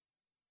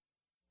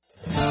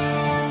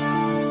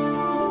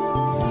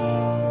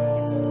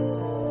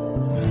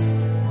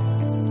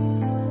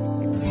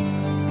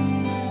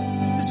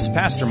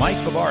Pastor Mike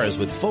Favarez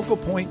with Focal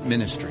Point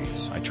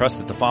Ministries. I trust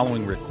that the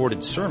following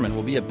recorded sermon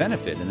will be a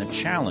benefit and a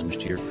challenge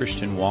to your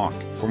Christian walk.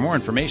 For more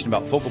information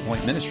about Focal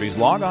Point Ministries,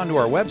 log on to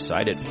our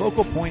website at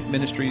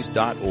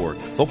focalpointministries.org,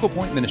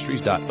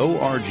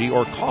 focalpointministries.org,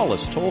 or call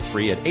us toll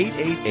free at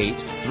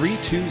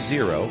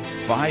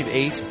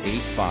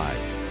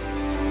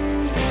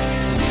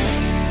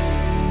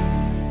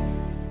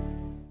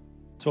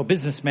 888-320-5885. So a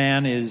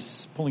businessman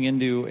is pulling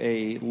into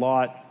a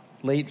lot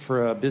late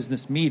for a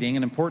business meeting,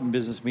 an important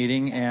business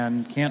meeting,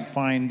 and can't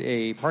find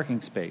a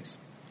parking space.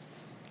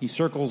 He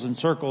circles and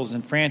circles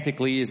and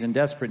frantically is in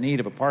desperate need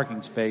of a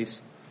parking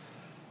space.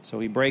 So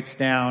he breaks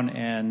down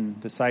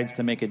and decides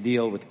to make a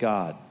deal with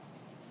God.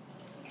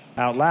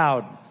 Out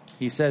loud,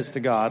 he says to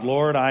God,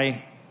 "Lord,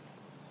 I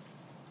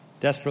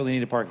desperately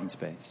need a parking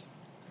space.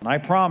 And I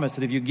promise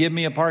that if you give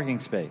me a parking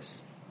space,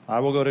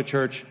 I will go to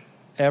church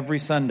every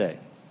Sunday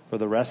for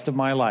the rest of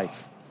my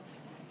life.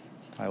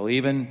 I will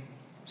even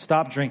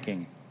stop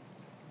drinking.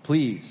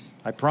 Please,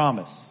 I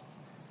promise.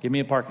 Give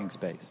me a parking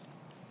space."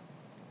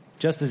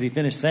 Just as he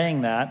finished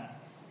saying that,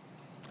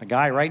 a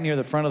guy right near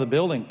the front of the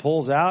building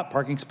pulls out,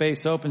 parking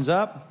space opens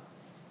up.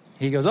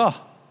 He goes, "Oh,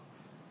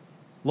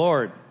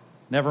 Lord,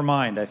 never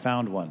mind, I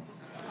found one."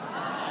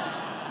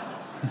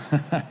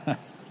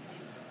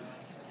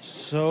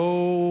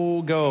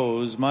 So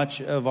goes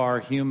much of our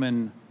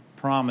human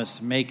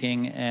promise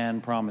making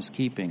and promise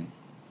keeping.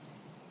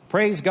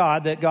 Praise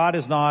God that God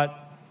is not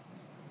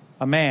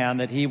a man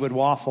that he would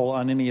waffle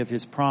on any of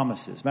his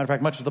promises. Matter of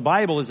fact, much of the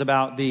Bible is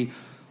about the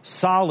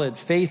solid,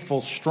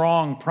 faithful,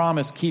 strong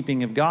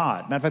promise-keeping of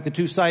God. Matter of fact, the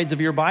two sides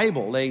of your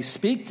Bible, they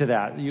speak to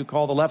that. You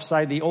call the left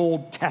side the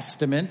Old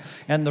Testament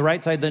and the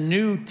right side the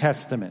New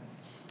Testament.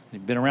 If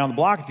you've been around the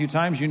block a few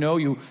times, you know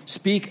you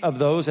speak of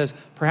those as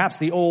perhaps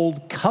the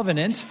Old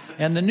Covenant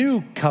and the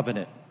New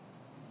Covenant.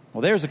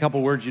 Well, there's a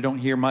couple words you don't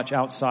hear much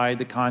outside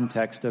the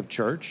context of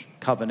church: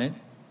 covenant,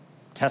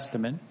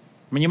 testament.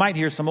 I mean, you might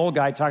hear some old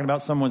guy talking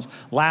about someone's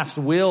last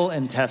will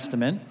and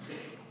testament,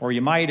 or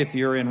you might, if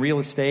you're in real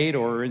estate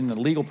or in the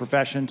legal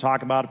profession,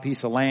 talk about a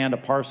piece of land, a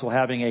parcel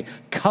having a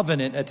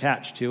covenant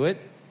attached to it.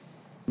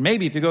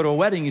 Maybe if you go to a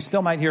wedding, you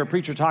still might hear a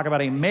preacher talk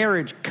about a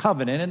marriage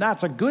covenant, and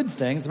that's a good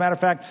thing. As a matter of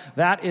fact,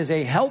 that is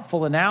a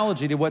helpful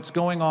analogy to what's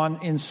going on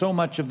in so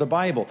much of the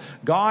Bible.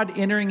 God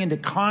entering into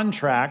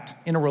contract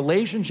in a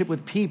relationship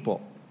with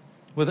people,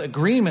 with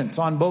agreements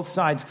on both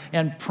sides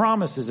and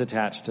promises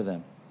attached to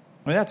them.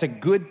 I mean, that's a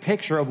good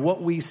picture of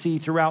what we see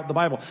throughout the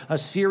Bible. A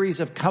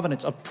series of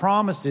covenants, of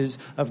promises,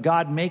 of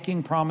God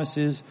making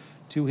promises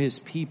to his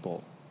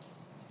people.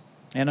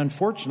 And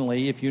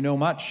unfortunately, if you know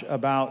much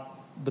about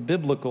the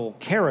biblical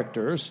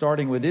characters,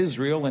 starting with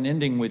Israel and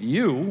ending with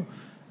you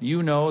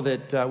know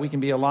that we can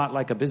be a lot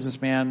like a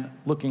businessman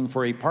looking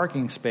for a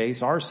parking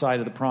space. Our side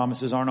of the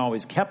promises aren't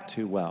always kept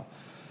too well.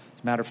 As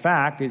a matter of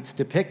fact, it's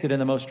depicted in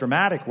the most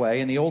dramatic way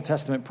in the Old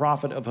Testament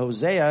prophet of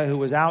Hosea, who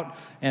was out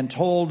and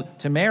told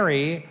to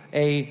marry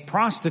a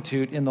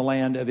prostitute in the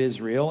land of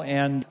Israel,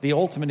 and the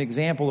ultimate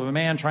example of a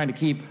man trying to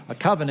keep a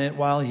covenant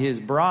while his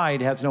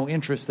bride has no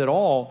interest at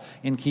all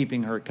in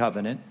keeping her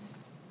covenant.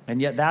 And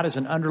yet that is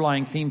an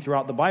underlying theme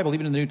throughout the Bible.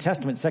 Even in the New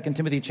Testament, 2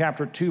 Timothy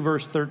chapter 2,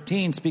 verse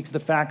 13 speaks of the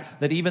fact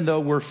that even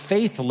though we're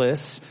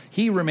faithless,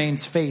 he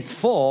remains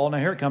faithful. Now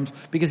here it comes,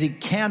 because he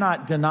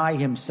cannot deny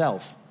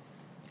himself.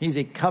 He's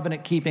a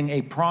covenant-keeping,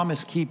 a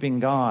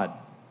promise-keeping God.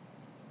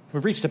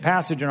 We've reached a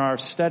passage in our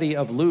study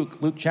of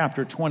Luke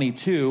chapter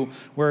 22,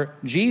 where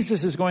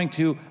Jesus is going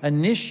to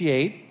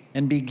initiate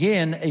and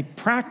begin a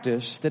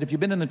practice that if you've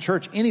been in the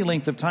church any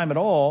length of time at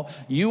all,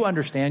 you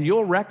understand,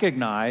 you'll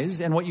recognize,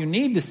 and what you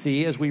need to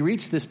see as we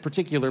reach this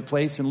particular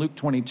place in Luke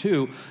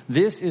 22,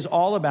 this is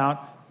all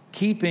about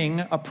keeping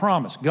a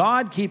promise.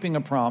 God keeping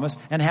a promise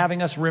and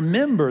having us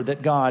remember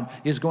that God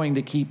is going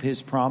to keep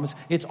his promise.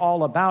 It's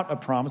all about a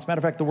promise. Matter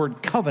of fact, the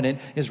word covenant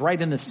is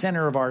right in the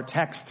center of our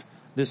text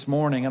this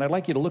morning, and I'd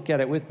like you to look at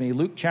it with me.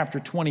 Luke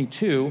chapter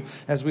 22,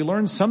 as we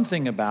learn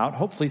something about,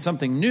 hopefully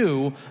something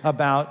new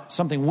about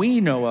something we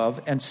know of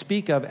and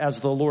speak of as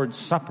the Lord's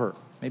Supper.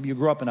 Maybe you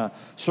grew up in a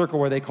circle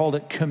where they called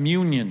it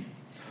communion.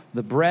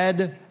 The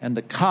bread and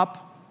the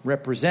cup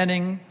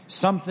representing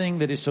something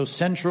that is so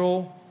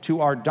central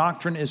to our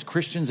doctrine as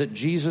Christians, that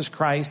Jesus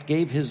Christ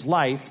gave his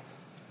life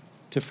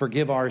to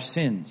forgive our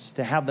sins,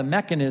 to have the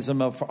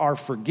mechanism of our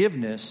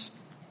forgiveness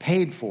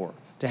paid for,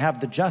 to have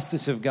the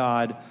justice of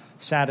God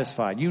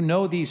satisfied. You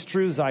know these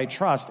truths, I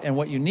trust, and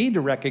what you need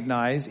to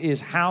recognize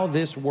is how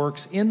this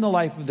works in the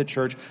life of the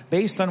church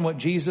based on what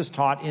Jesus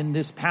taught in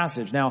this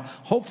passage. Now,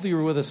 hopefully you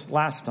were with us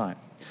last time,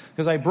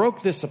 because I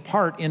broke this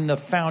apart in the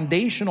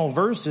foundational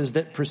verses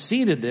that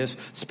preceded this,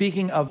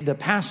 speaking of the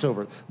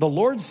Passover. The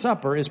Lord's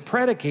Supper is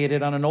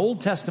predicated on an Old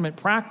Testament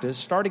practice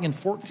starting in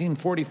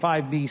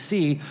 1445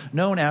 BC,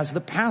 known as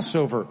the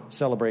Passover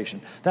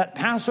celebration. That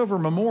Passover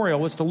memorial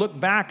was to look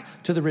back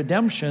to the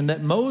redemption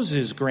that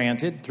Moses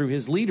granted through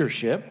his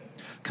leadership,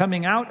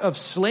 coming out of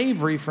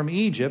slavery from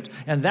Egypt,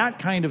 and that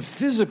kind of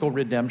physical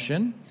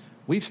redemption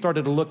we've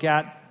started to look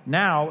at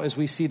now, as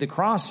we see the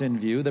cross in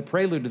view, the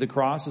prelude to the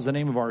cross is the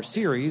name of our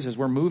series, as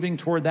we're moving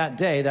toward that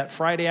day, that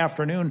Friday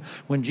afternoon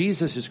when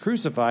Jesus is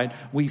crucified,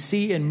 we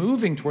see in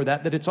moving toward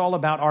that it's all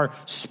about our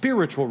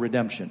spiritual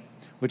redemption,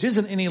 which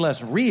isn't any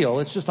less real.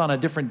 It's just on a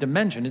different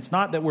dimension. It's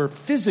not that we're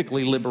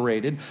physically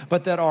liberated,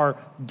 but that our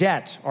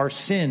debt, our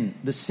sin,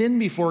 the sin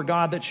before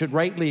God that should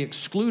rightly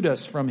exclude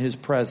us from his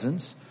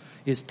presence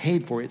is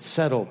paid for. It's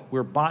settled.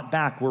 We're bought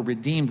back. We're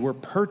redeemed. We're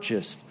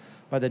purchased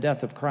by the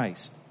death of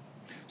Christ.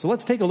 So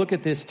let's take a look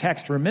at this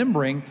text,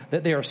 remembering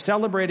that they are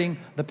celebrating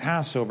the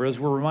Passover, as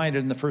we're reminded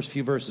in the first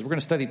few verses. We're going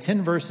to study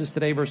 10 verses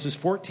today, verses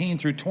 14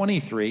 through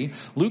 23.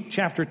 Luke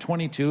chapter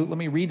 22. Let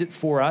me read it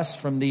for us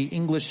from the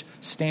English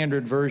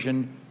Standard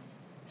Version.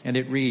 And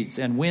it reads,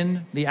 "And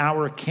when the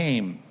hour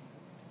came,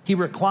 he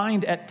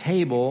reclined at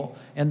table,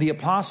 and the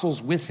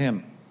apostles with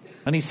him.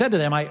 And he said to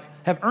them, I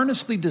have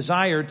earnestly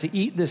desired to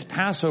eat this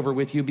Passover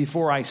with you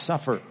before I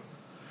suffer.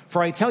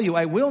 For I tell you,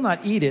 I will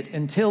not eat it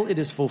until it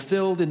is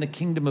fulfilled in the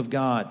kingdom of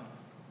God."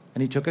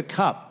 And he took a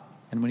cup,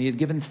 and when he had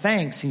given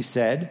thanks, he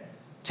said,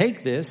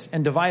 "Take this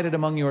and divide it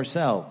among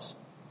yourselves.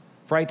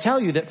 For I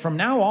tell you that from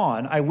now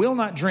on I will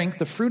not drink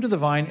the fruit of the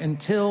vine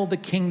until the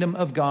kingdom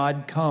of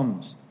God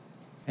comes."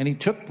 And he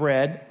took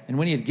bread, and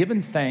when he had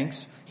given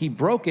thanks, he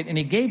broke it, and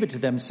he gave it to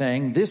them,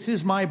 saying, "This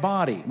is my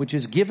body, which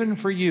is given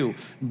for you.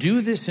 Do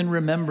this in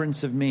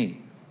remembrance of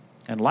me."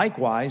 And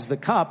likewise the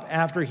cup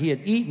after he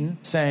had eaten,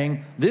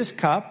 saying, "This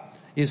cup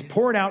is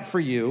poured out for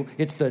you.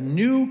 It's the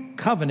new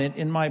covenant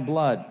in my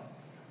blood.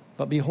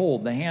 But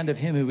behold, the hand of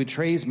him who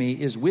betrays me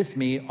is with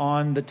me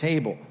on the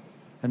table.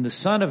 And the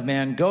Son of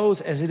Man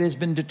goes as it has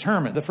been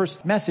determined." The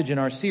first message in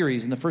our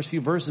series, in the first few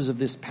verses of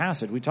this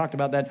passage, we talked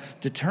about that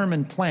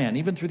determined plan.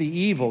 Even through the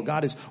evil,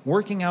 God is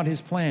working out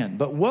his plan.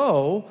 But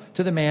woe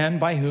to the man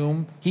by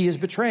whom he is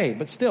betrayed.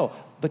 But still,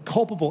 the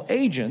culpable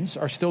agents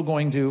are still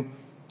going to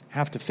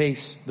have to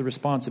face the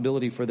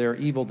responsibility for their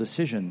evil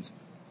decisions.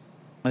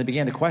 And they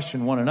began to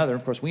question one another.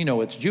 Of course, we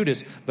know it's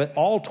Judas, but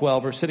all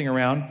 12 are sitting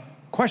around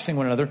questioning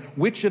one another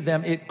which of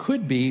them it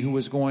could be who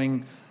was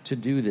going to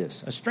do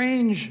this. A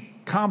strange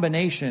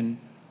combination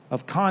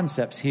of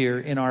concepts here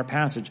in our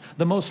passage.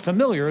 The most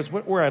familiar is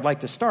where I'd like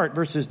to start.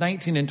 Verses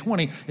 19 and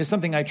 20 is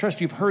something I trust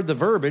you've heard the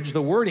verbiage,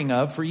 the wording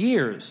of for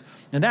years.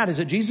 And that is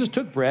that Jesus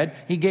took bread,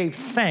 he gave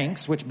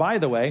thanks, which, by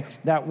the way,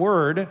 that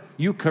word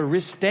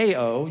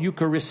Eucharisteo,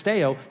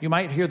 you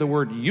might hear the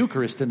word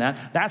Eucharist in that.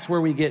 That's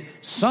where we get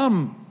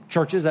some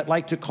churches that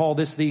like to call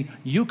this the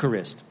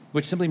Eucharist,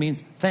 which simply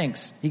means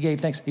thanks. He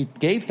gave thanks. He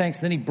gave thanks,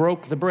 then he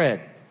broke the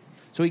bread.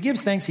 So he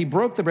gives thanks, he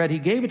broke the bread, he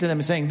gave it to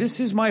them, saying, "This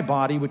is my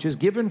body, which is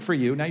given for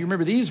you." Now you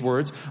remember these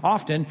words,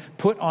 often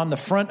put on the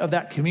front of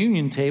that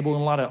communion table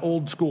in a lot of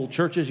old school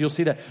churches. You'll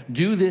see that,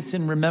 "Do this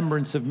in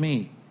remembrance of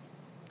me."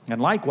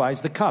 And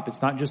likewise, the cup.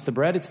 It's not just the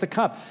bread, it's the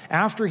cup.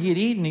 After he had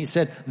eaten, he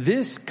said,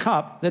 "This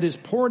cup that is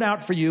poured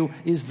out for you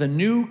is the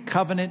new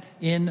covenant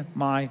in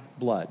my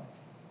blood."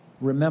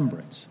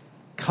 Remembrance,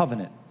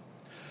 covenant.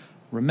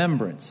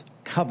 Remembrance,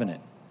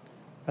 covenant.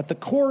 At the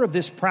core of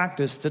this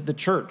practice that the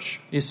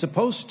church is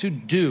supposed to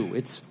do,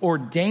 it's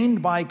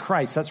ordained by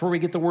Christ. That's where we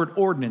get the word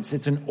ordinance.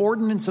 It's an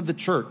ordinance of the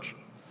church.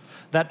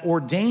 That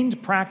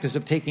ordained practice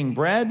of taking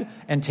bread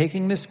and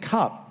taking this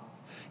cup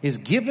is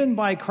given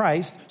by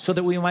Christ so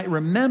that we might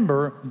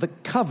remember the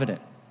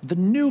covenant, the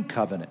new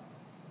covenant.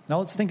 Now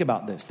let's think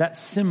about this, that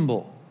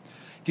symbol.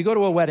 If you go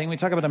to a wedding, we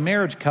talk about a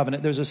marriage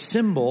covenant, there's a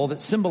symbol that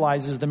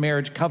symbolizes the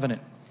marriage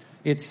covenant.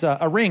 It's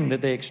a ring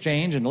that they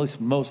exchange in at least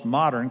most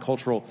modern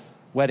cultural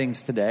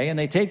weddings today, and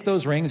they take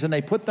those rings and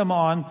they put them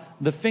on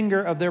the finger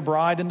of their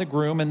bride and the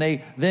groom, and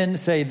they then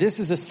say,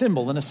 "This is a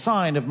symbol and a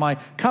sign of my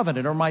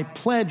covenant or my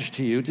pledge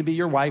to you to be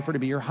your wife or to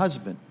be your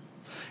husband."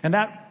 And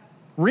that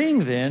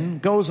ring then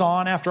goes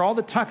on after all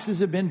the tuxes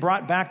have been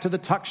brought back to the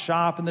tux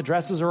shop and the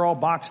dresses are all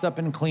boxed up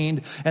and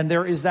cleaned, and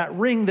there is that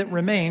ring that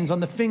remains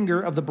on the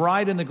finger of the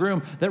bride and the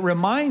groom that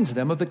reminds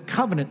them of the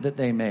covenant that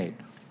they made.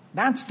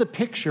 That's the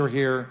picture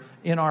here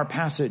in our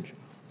passage.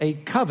 A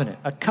covenant.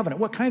 A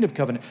covenant. What kind of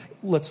covenant?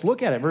 Let's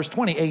look at it. Verse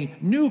 20, a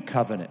new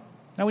covenant.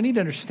 Now we need to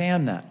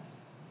understand that.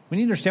 We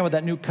need to understand what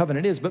that new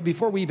covenant is. But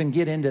before we even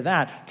get into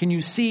that, can you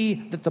see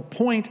that the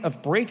point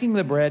of breaking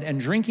the bread and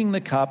drinking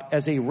the cup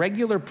as a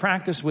regular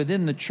practice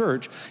within the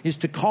church is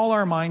to call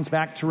our minds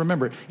back to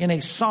remember it in a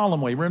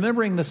solemn way,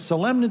 remembering the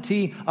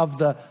solemnity of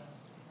the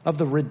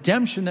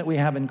redemption that we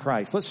have in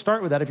Christ. Let's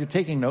start with that if you're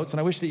taking notes, and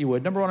I wish that you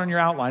would. Number one on your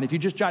outline, if you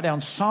just jot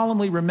down,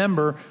 solemnly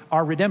remember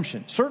our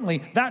redemption.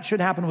 Certainly that should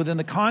happen within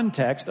the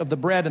context of the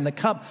bread and the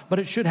cup, but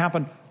it should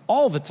happen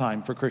all the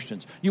time for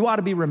Christians. You ought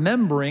to be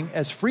remembering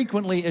as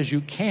frequently as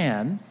you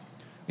can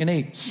in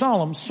a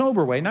solemn,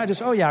 sober way. Not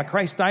just, "Oh yeah,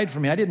 Christ died for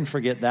me, I didn't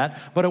forget that,"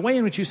 but a way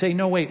in which you say,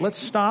 "No, wait,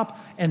 let's stop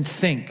and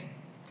think.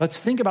 Let's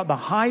think about the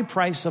high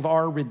price of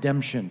our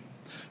redemption."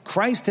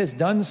 Christ has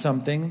done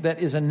something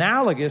that is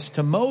analogous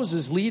to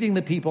Moses leading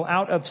the people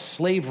out of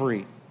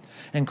slavery.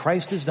 And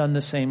Christ has done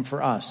the same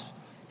for us.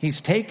 He's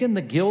taken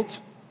the guilt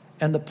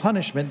and the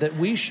punishment that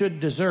we should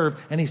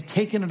deserve, and he's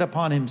taken it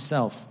upon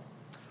himself.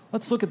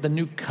 Let's look at the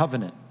new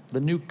covenant,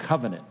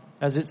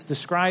 as it's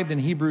described in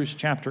Hebrews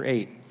chapter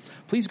 8.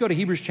 Please go to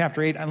Hebrews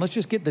chapter 8, and let's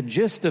just get the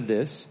gist of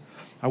this.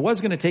 I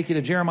was going to take you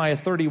to Jeremiah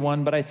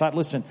 31, but I thought,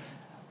 listen,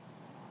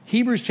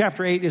 Hebrews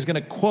chapter 8 is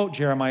going to quote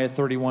Jeremiah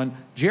 31.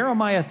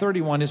 Jeremiah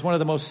 31 is one of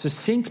the most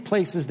succinct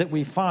places that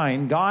we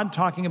find God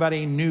talking about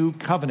a new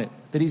covenant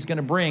that he's going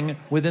to bring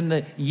within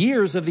the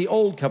years of the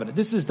old covenant.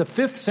 This is the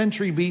 5th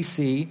century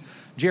BC.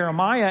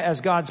 Jeremiah,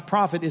 as God's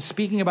prophet, is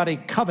speaking about a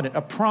covenant,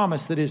 a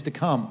promise that is to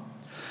come.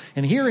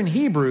 And here in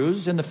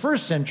Hebrews, in the 1st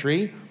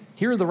century,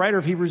 here the writer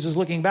of Hebrews is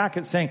looking back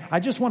at saying, I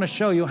just want to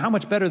show you how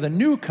much better the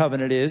new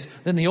covenant is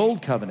than the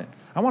old covenant.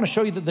 I want to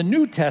show you that the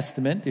New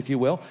Testament, if you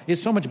will,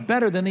 is so much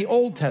better than the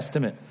Old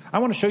Testament. I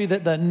want to show you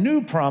that the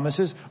new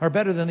promises are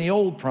better than the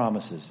old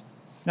promises.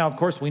 Now, of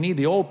course, we need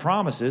the old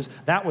promises.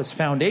 That was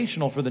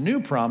foundational for the new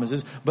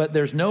promises, but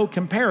there's no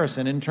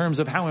comparison in terms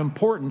of how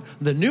important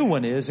the new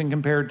one is in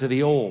compared to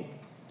the old.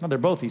 Now, they're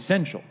both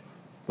essential,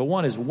 but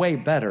one is way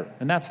better.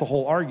 And that's the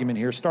whole argument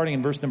here, starting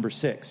in verse number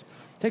 6.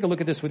 Take a look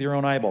at this with your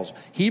own eyeballs.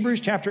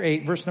 Hebrews chapter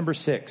 8, verse number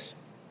 6.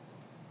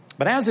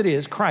 But as it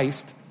is,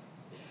 Christ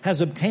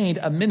has obtained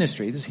a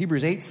ministry, this is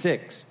Hebrews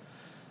 8:6,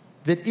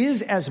 that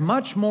is as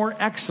much more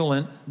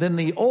excellent than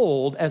the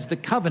old as the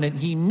covenant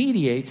he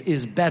mediates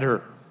is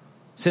better,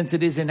 since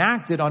it is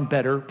enacted on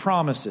better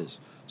promises.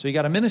 So you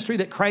got a ministry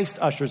that Christ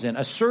ushers in,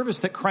 a service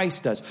that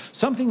Christ does,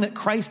 something that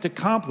Christ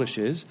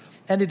accomplishes,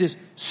 and it is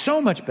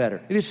so much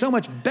better. It is so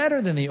much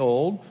better than the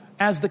old,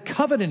 as the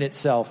covenant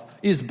itself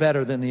is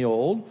better than the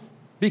old,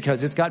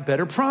 because it's got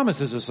better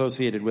promises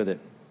associated with it.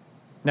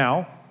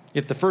 Now,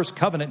 if the first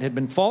covenant had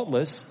been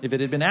faultless, if it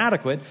had been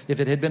adequate,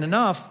 if it had been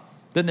enough,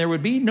 then there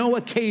would be no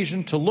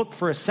occasion to look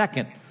for a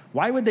second.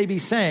 Why would they be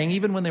saying,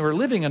 even when they were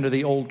living under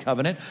the old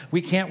covenant,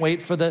 we can't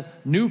wait for the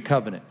new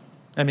covenant?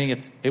 I mean,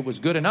 if it was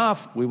good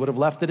enough, we would have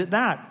left it at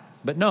that.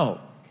 But no,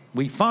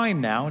 we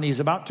find now, and he's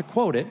about to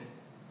quote it,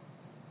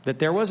 that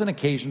there was an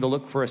occasion to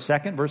look for a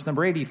second. Verse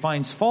number 8, he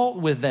finds fault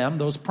with them,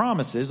 those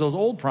promises, those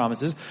old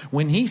promises,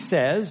 when he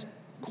says,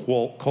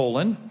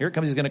 colon, here it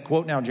comes, he's going to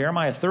quote now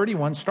Jeremiah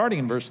 31, starting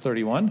in verse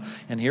 31,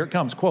 and here it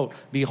comes, quote,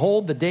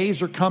 behold, the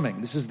days are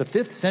coming. This is the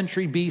 5th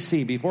century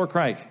BC, before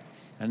Christ.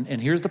 And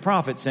here's the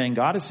prophet saying,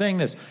 God is saying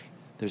this,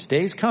 there's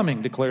days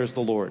coming, declares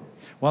the Lord.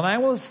 Well, I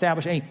will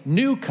establish a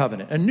new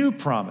covenant, a new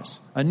promise,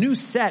 a new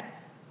set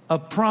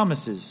of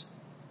promises.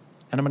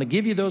 And I'm going to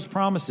give you those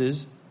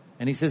promises.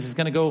 And he says it's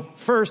going to go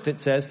first, it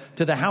says,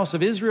 to the house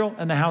of Israel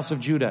and the house of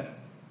Judah.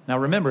 Now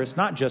remember, it's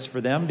not just for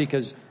them,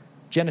 because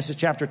Genesis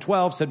chapter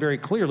 12 said very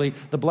clearly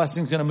the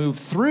blessing is going to move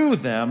through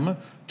them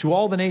to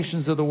all the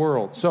nations of the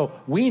world. So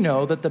we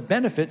know that the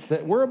benefits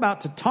that we're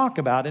about to talk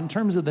about in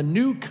terms of the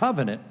new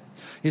covenant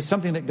is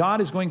something that God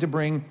is going to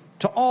bring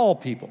to all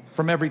people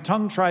from every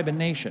tongue, tribe, and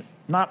nation.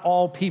 Not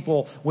all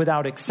people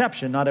without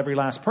exception, not every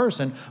last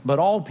person, but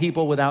all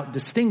people without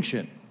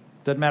distinction.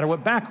 Doesn't matter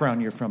what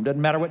background you're from.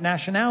 Doesn't matter what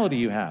nationality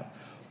you have.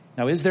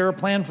 Now, is there a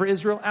plan for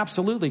Israel?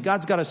 Absolutely.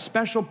 God's got a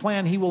special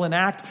plan he will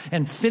enact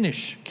and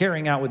finish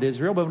carrying out with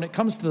Israel. But when it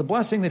comes to the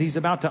blessing that he's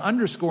about to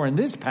underscore in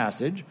this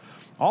passage,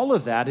 all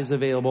of that is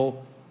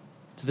available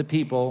to the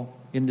people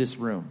in this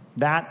room.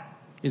 That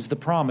is the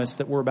promise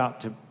that we're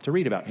about to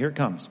read about. Here it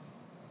comes.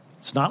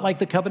 It's not like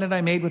the covenant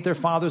I made with their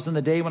fathers in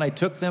the day when I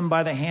took them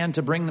by the hand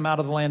to bring them out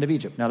of the land of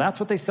Egypt. Now, that's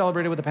what they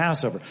celebrated with the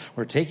Passover.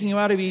 We're taking you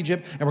out of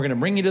Egypt, and we're going to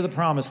bring you to the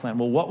promised land.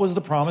 Well, what was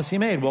the promise he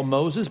made? Well,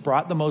 Moses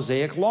brought the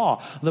Mosaic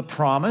law. The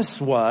promise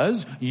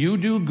was, you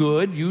do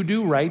good, you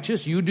do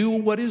righteous, you do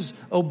what is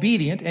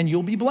obedient, and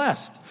you'll be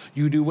blessed.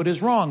 You do what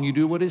is wrong, you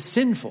do what is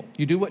sinful,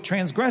 you do what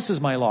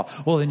transgresses my law.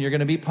 Well, then you're going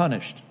to be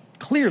punished.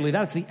 Clearly,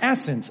 that's the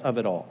essence of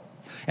it all.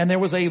 And there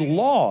was a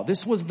law.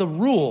 This was the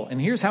rule.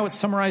 And here's how it's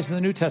summarized in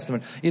the New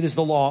Testament. It is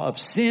the law of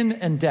sin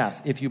and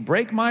death. If you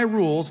break my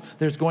rules,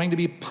 there's going to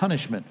be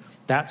punishment.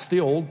 That's the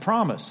old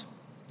promise.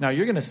 Now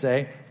you're going to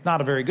say,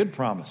 not a very good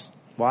promise.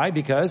 Why?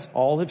 Because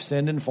all have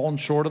sinned and fallen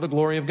short of the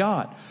glory of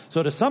God.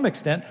 So to some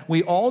extent,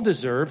 we all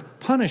deserve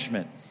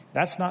punishment.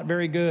 That's not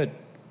very good. It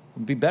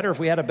would be better if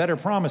we had a better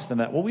promise than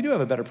that. Well, we do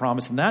have a better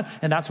promise than that.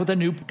 And that's what the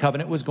new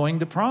covenant was going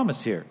to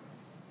promise here.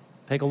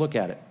 Take a look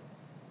at it.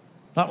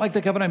 Not like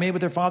the covenant I made with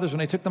their fathers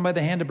when I took them by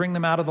the hand to bring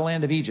them out of the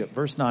land of Egypt.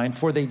 Verse 9,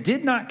 for they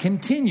did not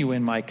continue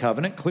in my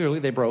covenant. Clearly,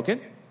 they broke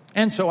it.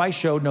 And so I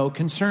showed no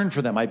concern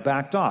for them. I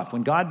backed off.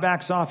 When God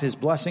backs off, his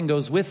blessing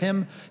goes with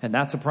him, and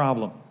that's a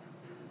problem.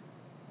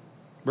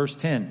 Verse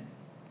 10,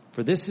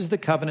 for this is the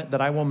covenant that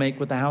I will make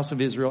with the house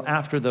of Israel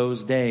after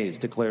those days,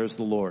 declares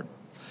the Lord.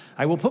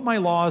 I will put my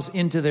laws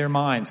into their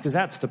minds, because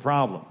that's the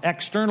problem.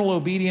 External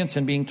obedience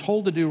and being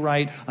told to do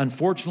right,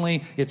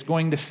 unfortunately, it's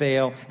going to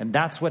fail. And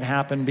that's what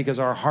happened because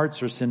our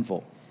hearts are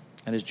sinful.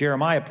 And as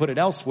Jeremiah put it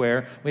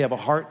elsewhere, we have a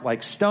heart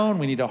like stone.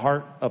 We need a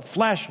heart of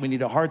flesh. We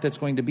need a heart that's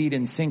going to beat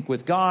in sync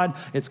with God.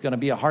 It's going to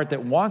be a heart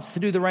that wants to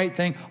do the right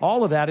thing.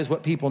 All of that is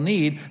what people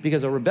need,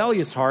 because a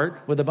rebellious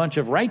heart with a bunch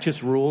of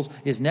righteous rules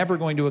is never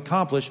going to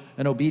accomplish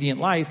an obedient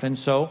life. And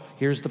so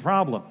here's the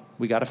problem.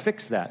 We got to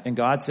fix that. And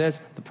God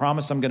says, the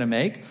promise I'm going to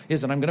make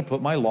is that I'm going to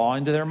put my law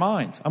into their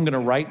minds. I'm going to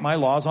write my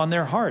laws on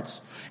their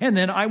hearts. And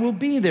then I will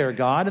be their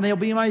God, and they'll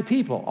be my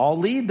people. I'll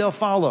lead, they'll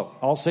follow.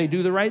 I'll say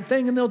do the right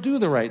thing, and they'll do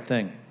the right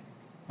thing.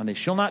 And they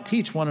shall not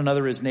teach one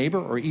another his neighbor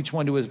or each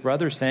one to his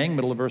brother, saying,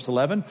 middle of verse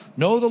 11,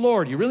 know the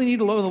Lord. You really need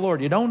to know the Lord.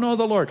 You don't know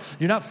the Lord.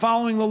 You're not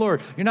following the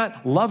Lord. You're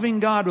not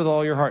loving God with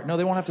all your heart. No,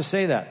 they won't have to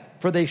say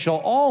that. For they shall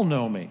all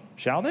know me.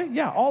 Shall they?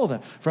 Yeah, all of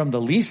them. From the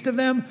least of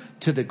them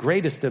to the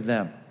greatest of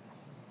them.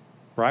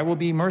 For I will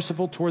be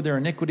merciful toward their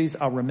iniquities.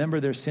 I'll remember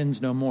their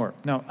sins no more.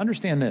 Now,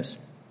 understand this.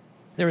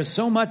 There is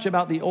so much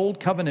about the old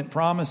covenant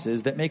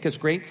promises that make us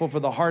grateful for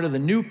the heart of the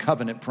new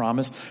covenant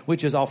promise,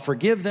 which is I'll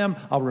forgive them,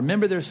 I'll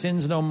remember their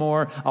sins no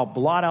more, I'll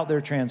blot out their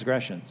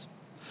transgressions.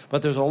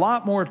 But there's a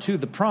lot more to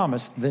the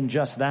promise than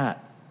just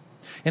that.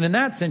 And in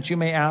that sense, you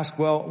may ask,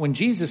 well, when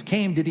Jesus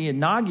came, did he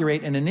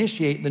inaugurate and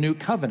initiate the new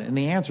covenant? And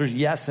the answer is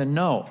yes and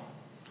no.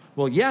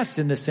 Well, yes,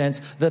 in the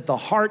sense that the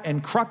heart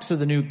and crux of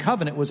the new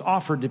covenant was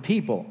offered to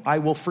people. I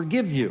will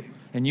forgive you.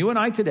 And you and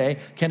I today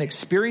can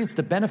experience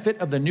the benefit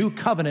of the new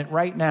covenant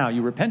right now.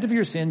 You repent of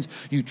your sins.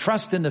 You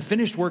trust in the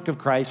finished work of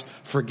Christ.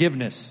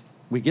 Forgiveness.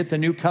 We get the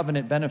new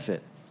covenant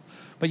benefit.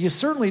 But you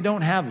certainly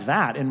don't have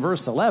that in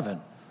verse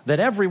 11. That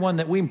everyone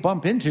that we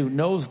bump into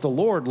knows the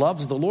Lord,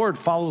 loves the Lord,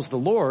 follows the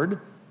Lord.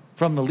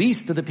 From the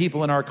least of the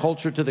people in our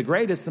culture to the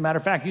greatest. As a matter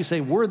of fact, you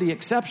say we're the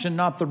exception,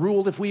 not the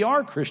rule, if we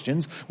are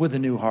Christians with a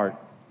new heart.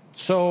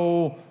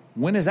 So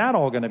when is that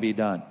all going to be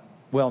done?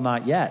 Well,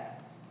 not yet.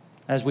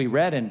 As we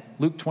read in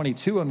Luke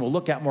 22, and we'll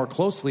look at more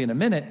closely in a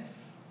minute,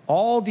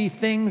 all the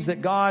things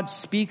that God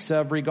speaks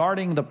of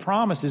regarding the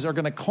promises are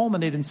going to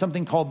culminate in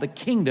something called the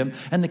kingdom,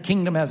 and the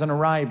kingdom hasn't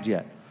arrived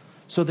yet.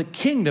 So the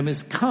kingdom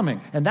is coming,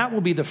 and that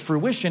will be the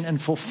fruition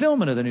and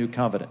fulfillment of the new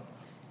covenant.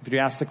 If you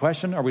ask the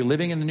question, are we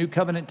living in the new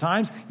covenant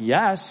times?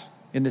 Yes,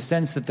 in the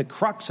sense that the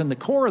crux and the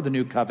core of the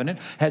new covenant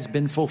has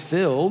been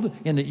fulfilled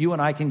in that you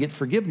and I can get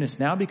forgiveness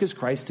now because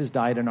Christ has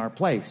died in our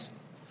place.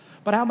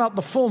 But how about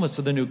the fullness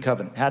of the new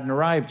covenant? Hadn't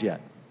arrived yet.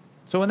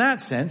 So in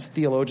that sense,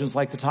 theologians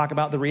like to talk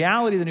about the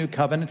reality of the new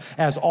covenant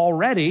as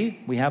already,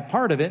 we have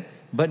part of it,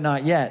 but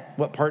not yet.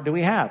 What part do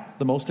we have?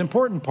 The most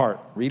important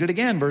part. Read it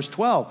again, verse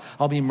 12.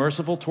 I'll be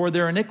merciful toward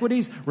their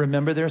iniquities,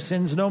 remember their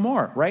sins no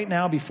more. Right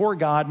now, before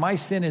God, my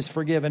sin is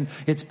forgiven.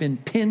 It's been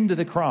pinned to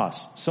the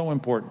cross. So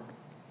important.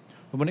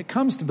 But when it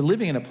comes to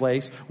living in a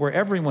place where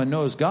everyone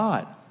knows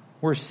God,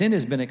 where sin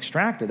has been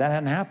extracted, that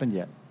hadn't happened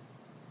yet.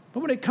 But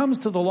when it comes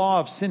to the law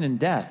of sin and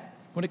death,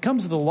 when it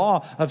comes to the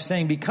law of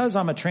saying, because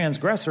I'm a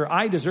transgressor,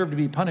 I deserve to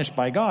be punished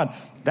by God,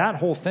 that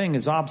whole thing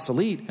is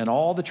obsolete and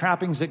all the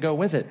trappings that go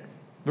with it.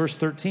 Verse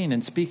 13,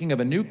 and speaking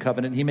of a new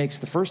covenant, he makes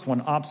the first one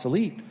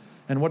obsolete.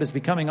 And what is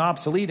becoming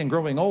obsolete and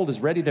growing old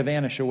is ready to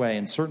vanish away.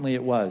 And certainly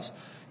it was.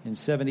 In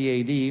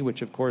 70 AD,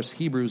 which of course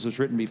Hebrews was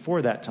written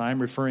before that time,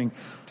 referring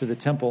to the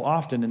temple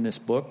often in this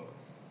book,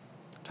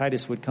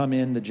 Titus would come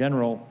in, the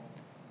general,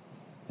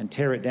 and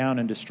tear it down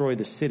and destroy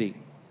the city.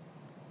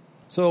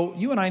 So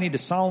you and I need to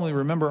solemnly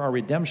remember our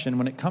redemption.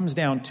 When it comes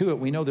down to it,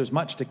 we know there's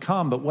much to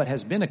come, but what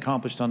has been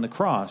accomplished on the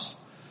cross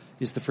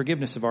is the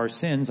forgiveness of our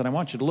sins. And I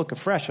want you to look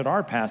afresh at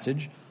our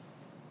passage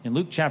in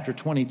Luke chapter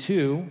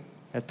 22,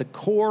 at the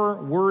core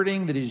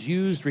wording that is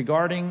used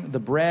regarding the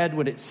bread,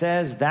 when it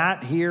says,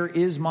 that here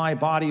is my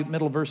body,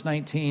 middle of verse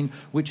 19,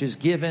 which is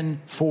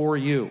given for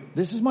you.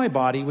 This is my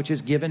body, which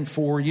is given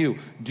for you.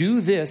 Do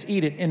this,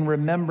 eat it in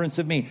remembrance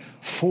of me,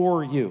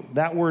 for you.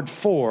 That word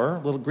for,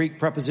 little Greek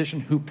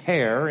preposition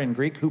huper, in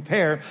Greek,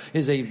 huper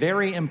is a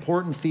very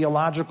important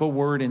theological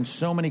word in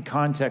so many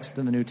contexts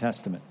in the New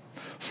Testament.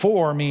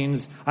 For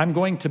means I'm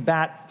going to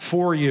bat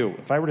for you.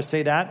 If I were to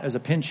say that as a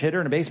pinch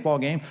hitter in a baseball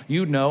game,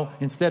 you'd know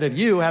instead of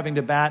you having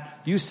to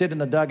bat, you sit in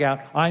the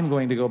dugout, I'm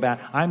going to go bat.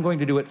 I'm going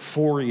to do it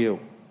for you.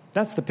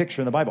 That's the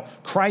picture in the Bible.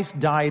 Christ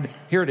died,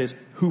 here it is,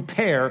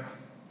 huper,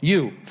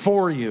 you,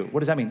 for you.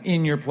 What does that mean?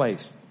 In your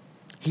place.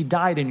 He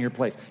died in your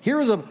place. Here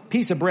is a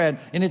piece of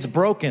bread and it's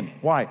broken.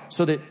 Why?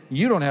 So that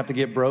you don't have to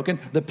get broken.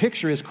 The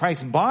picture is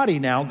Christ's body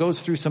now goes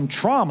through some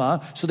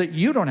trauma so that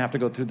you don't have to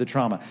go through the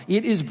trauma.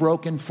 It is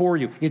broken for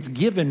you. It's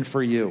given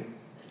for you.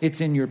 It's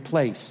in your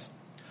place.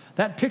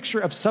 That picture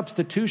of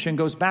substitution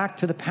goes back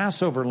to the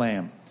Passover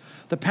lamb.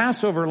 The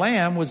Passover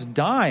lamb was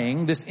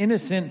dying, this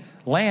innocent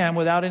lamb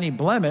without any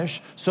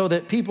blemish, so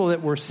that people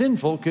that were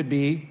sinful could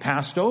be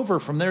passed over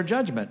from their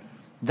judgment.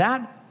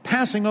 That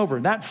passing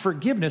over, that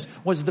forgiveness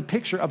was the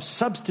picture of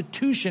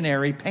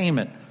substitutionary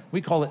payment.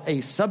 We call it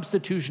a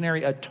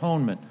substitutionary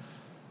atonement.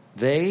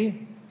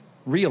 They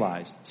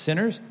realized,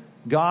 sinners,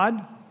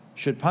 God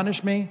should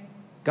punish me.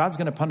 God's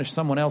going to punish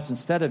someone else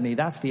instead of me.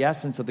 That's the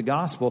essence of the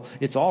gospel.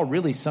 It's all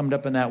really summed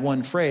up in that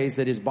one phrase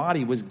that his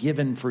body was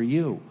given for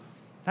you.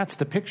 That's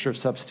the picture of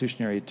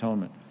substitutionary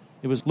atonement.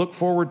 It was looked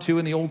forward to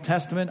in the Old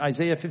Testament.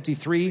 Isaiah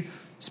 53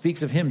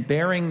 speaks of him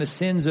bearing the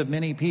sins of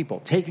many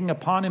people, taking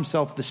upon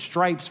himself the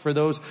stripes for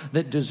those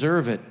that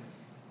deserve it,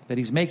 that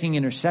he's making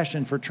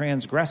intercession for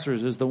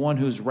transgressors as the one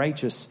who's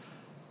righteous,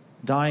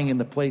 dying in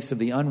the place of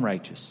the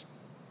unrighteous.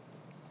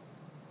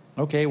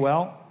 Okay,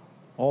 well,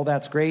 all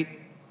that's great,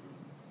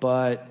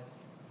 but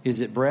is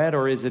it bread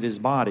or is it his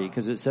body?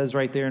 Because it says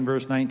right there in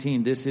verse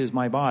 19, this is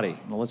my body.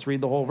 Well, let's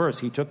read the whole verse.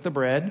 He took the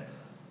bread,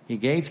 he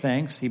gave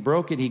thanks, he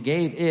broke it, he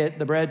gave it,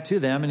 the bread, to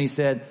them, and he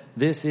said,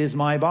 this is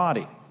my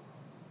body.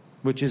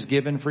 which is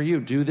given for you.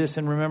 Do this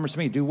in remembrance of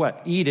me. Do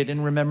what? Eat it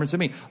in remembrance of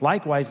me.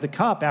 Likewise, the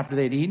cup, after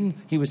they'd eaten,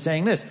 he was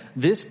saying this,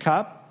 this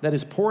cup that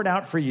is poured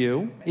out for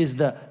you is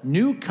the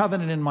new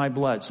covenant in my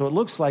blood. So it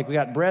looks like we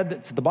got bread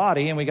that's the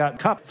body, and we got a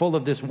cup full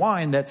of this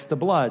wine that's the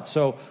blood.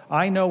 So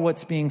I know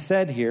what's being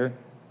said here.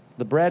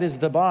 The bread is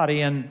the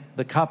body, and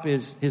the cup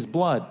is his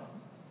blood.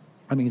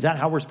 I mean, is that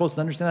how we're supposed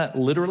to understand that?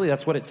 Literally,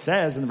 that's what it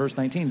says in verse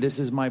 19. This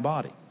is my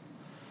body.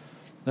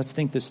 Let's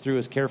think this through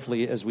as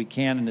carefully as we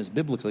can and as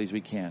biblically as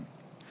we can.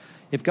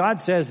 If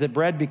God says that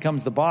bread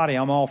becomes the body,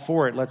 I'm all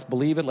for it. Let's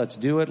believe it. Let's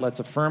do it. Let's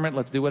affirm it.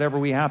 Let's do whatever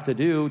we have to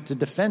do to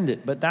defend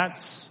it. But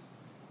that's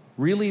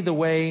really the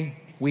way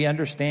we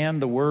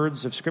understand the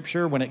words of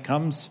Scripture when it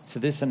comes to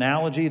this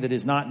analogy that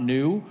is not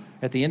new.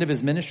 At the end of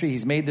his ministry,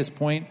 he's made this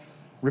point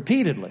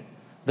repeatedly.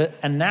 The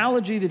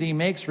analogy that he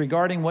makes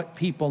regarding what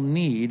people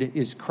need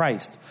is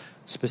Christ.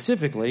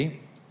 Specifically,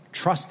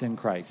 trust in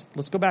Christ.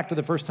 Let's go back to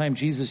the first time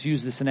Jesus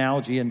used this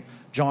analogy in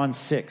John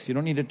 6. You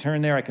don't need to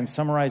turn there. I can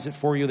summarize it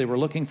for you. They were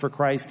looking for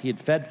Christ. He had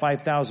fed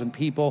 5,000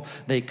 people.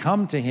 They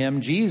come to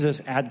him. Jesus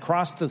had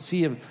crossed the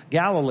Sea of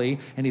Galilee,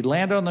 and he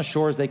landed on the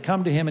shores. They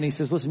come to him, and he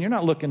says, listen, you're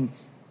not looking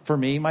for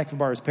me. Mike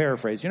Fabar's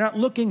paraphrase. You're not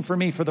looking for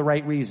me for the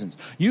right reasons.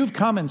 You've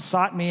come and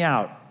sought me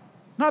out,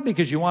 not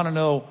because you want to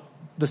know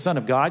the Son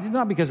of God,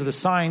 not because of the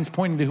signs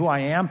pointing to who I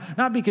am,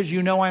 not because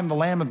you know I'm the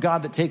Lamb of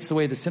God that takes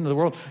away the sin of the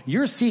world.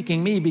 You're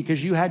seeking me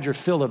because you had your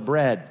fill of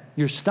bread.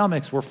 Your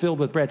stomachs were filled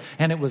with bread,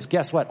 and it was,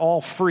 guess what,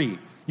 all free.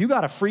 You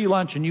got a free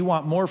lunch, and you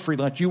want more free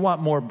lunch. You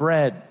want more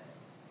bread.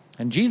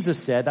 And Jesus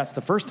said, that's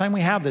the first time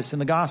we have this in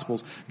the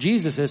Gospels,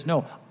 Jesus says,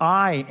 no,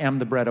 I am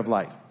the bread of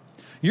life.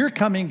 You're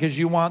coming because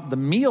you want the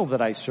meal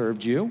that I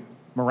served you,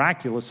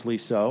 miraculously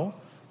so,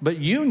 but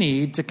you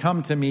need to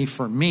come to me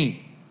for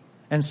me.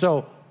 And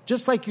so,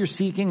 just like you're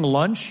seeking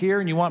lunch here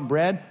and you want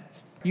bread,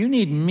 you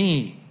need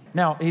me.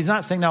 Now, he's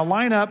not saying, now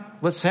line up,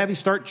 let's have you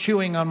start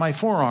chewing on my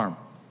forearm.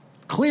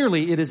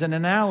 Clearly, it is an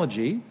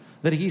analogy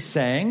that he's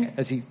saying,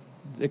 as he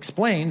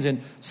explains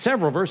in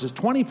several verses,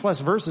 20 plus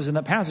verses in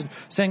the passage,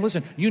 saying,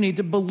 listen, you need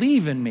to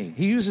believe in me.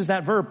 He uses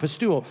that verb,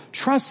 pistuo,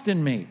 trust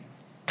in me.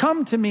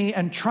 Come to me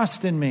and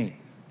trust in me.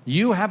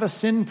 You have a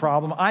sin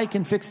problem. I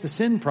can fix the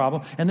sin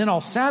problem, and then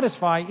I'll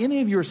satisfy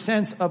any of your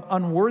sense of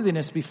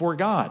unworthiness before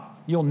God.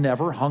 You'll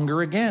never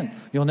hunger again.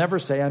 You'll never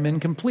say, I'm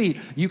incomplete.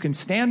 You can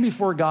stand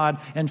before God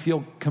and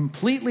feel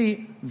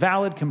completely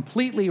valid,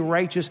 completely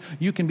righteous.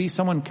 You can be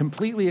someone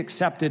completely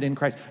accepted in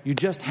Christ. You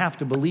just have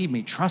to believe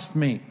me. Trust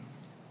me.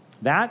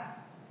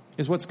 That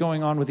is what's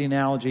going on with the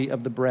analogy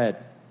of the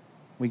bread.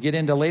 We get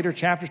into later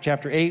chapters.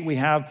 Chapter 8, we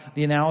have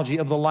the analogy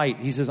of the light.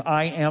 He says,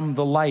 I am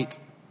the light.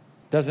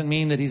 Doesn't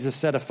mean that he's a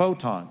set of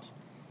photons.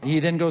 He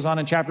then goes on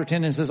in chapter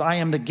 10 and says, I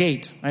am the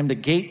gate. I am the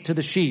gate to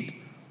the sheep.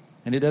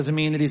 And it doesn't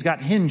mean that he's got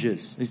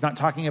hinges. He's not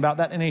talking about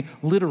that in a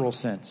literal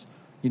sense.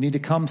 You need to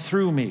come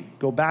through me.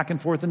 Go back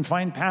and forth and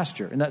find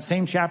pasture. In that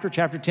same chapter,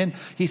 chapter 10,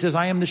 he says,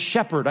 I am the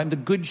shepherd. I'm the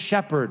good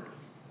shepherd.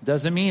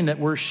 Doesn't mean that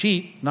we're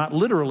sheep. Not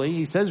literally.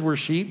 He says we're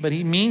sheep, but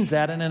he means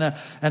that in an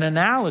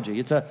analogy.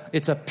 It's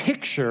a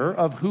picture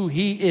of who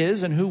he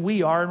is and who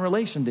we are in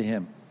relation to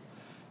him.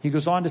 He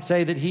goes on to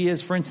say that he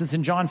is, for instance,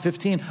 in John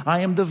 15, I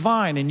am the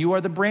vine and you are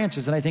the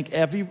branches. And I think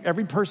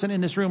every person in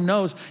this room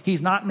knows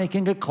he's not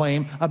making a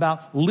claim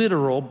about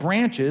literal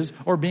branches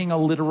or being a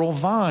literal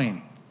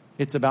vine.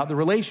 It's about the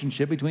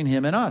relationship between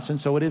him and us. And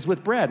so it is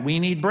with bread. We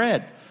need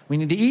bread. We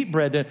need to eat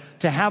bread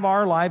to have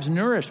our lives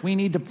nourished. We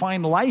need to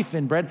find life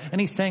in bread. And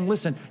he's saying,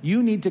 listen,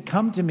 you need to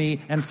come to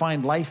me and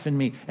find life in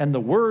me. And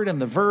the word and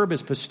the verb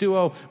is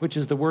pistuo, which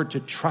is the word to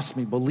trust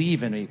me,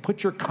 believe in me,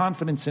 put your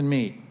confidence in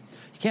me.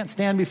 You can't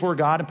stand before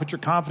God and put your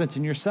confidence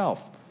in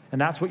yourself.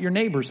 And that's what your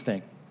neighbors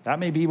think. That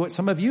may be what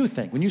some of you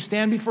think. When you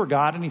stand before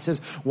God and he says,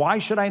 why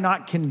should I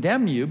not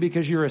condemn you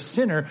because you're a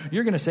sinner?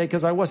 You're going to say,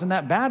 because I wasn't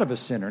that bad of a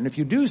sinner. And if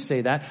you do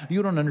say that,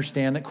 you don't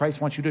understand that Christ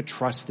wants you to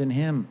trust in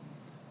him.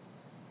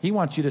 He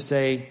wants you to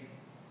say,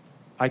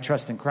 I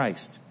trust in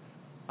Christ.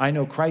 I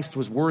know Christ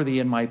was worthy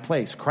in my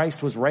place.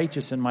 Christ was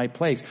righteous in my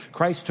place.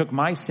 Christ took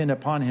my sin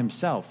upon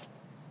himself.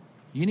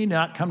 You need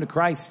not come to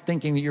Christ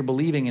thinking that you're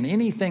believing in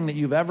anything that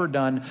you've ever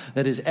done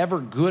that is ever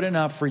good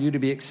enough for you to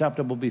be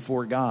acceptable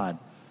before God.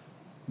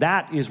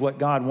 That is what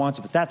God wants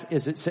of us. That's,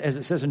 as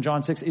it says in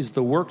John 6, is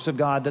the works of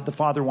God that the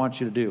Father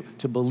wants you to do,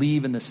 to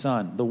believe in the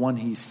Son, the one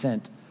he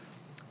sent.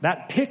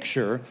 That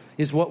picture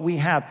is what we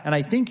have. And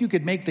I think you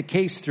could make the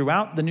case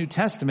throughout the New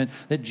Testament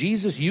that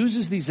Jesus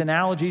uses these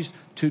analogies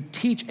to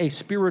teach a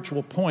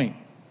spiritual point.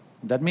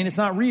 Doesn't mean it's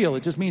not real.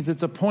 It just means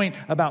it's a point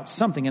about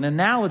something, an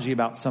analogy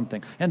about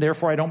something. And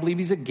therefore, I don't believe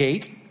he's a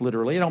gate,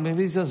 literally. I don't believe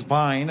he's a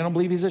vine. I don't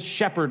believe he's a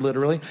shepherd,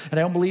 literally. And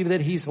I don't believe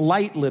that he's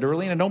light,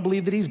 literally. And I don't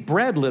believe that he's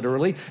bread,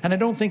 literally. And I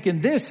don't think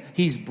in this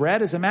he's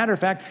bread. As a matter of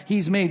fact,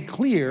 he's made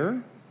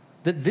clear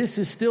that this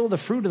is still the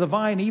fruit of the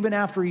vine, even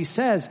after he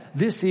says,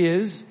 this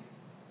is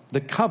the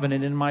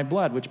covenant in my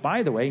blood. Which,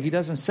 by the way, he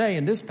doesn't say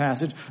in this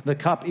passage, the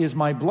cup is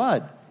my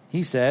blood.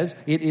 He says,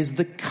 it is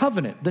the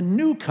covenant, the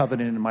new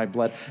covenant in my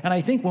blood. And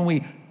I think when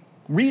we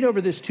read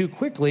over this too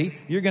quickly,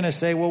 you're going to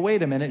say, well,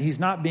 wait a minute, he's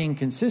not being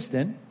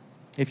consistent.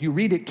 If you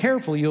read it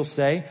carefully, you'll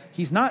say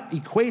he's not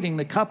equating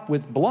the cup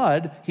with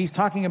blood. He's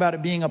talking about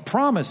it being a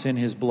promise in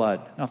his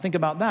blood. Now think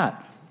about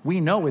that.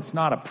 We know it's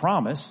not a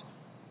promise.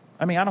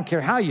 I mean, I don't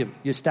care how you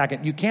stack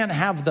it. You can't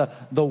have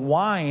the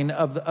wine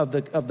of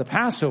the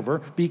Passover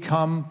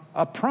become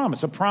a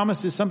promise. A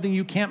promise is something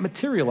you can't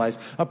materialize.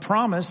 A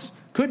promise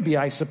could be,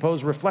 I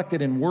suppose,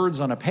 reflected in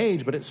words on a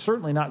page, but it's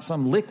certainly not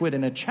some liquid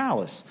in a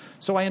chalice.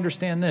 So I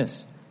understand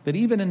this, that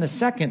even in the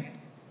second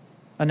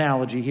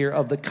analogy here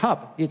of the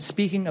cup, it's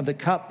speaking of the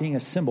cup being a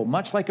symbol.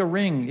 Much like a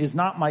ring is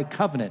not my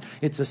covenant.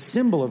 It's a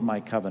symbol of my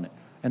covenant.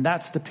 And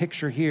that's the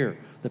picture here.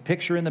 The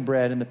picture in the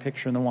bread and the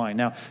picture in the wine.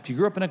 Now, if you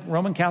grew up in a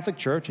Roman Catholic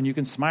church, and you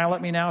can smile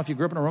at me now if you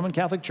grew up in a Roman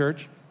Catholic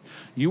church,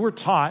 you were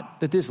taught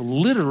that this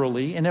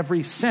literally, in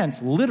every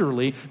sense,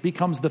 literally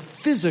becomes the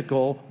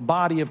physical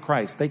body of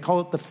Christ. They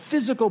call it the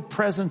physical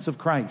presence of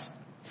Christ.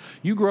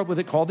 You grew up with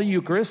it called the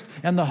Eucharist,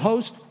 and the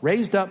host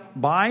raised up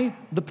by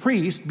the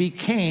priest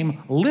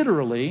became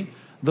literally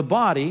the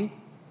body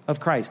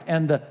of Christ.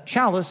 And the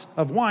chalice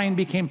of wine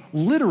became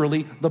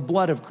literally the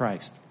blood of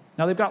Christ.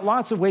 Now, they've got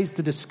lots of ways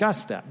to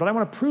discuss that, but I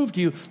want to prove to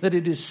you that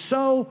it is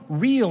so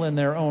real in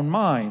their own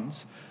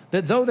minds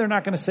that though they're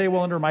not going to say,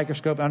 well, under a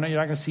microscope, I know you're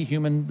not going to see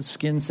human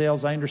skin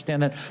cells, I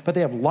understand that, but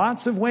they have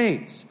lots of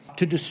ways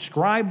to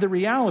describe the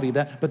reality of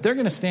that, but they're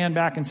going to stand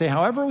back and say,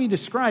 however we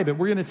describe it,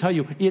 we're going to tell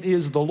you it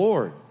is the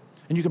Lord.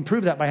 And you can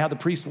prove that by how the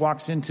priest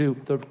walks into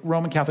the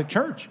Roman Catholic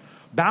Church,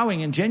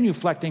 bowing and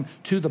genuflecting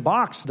to the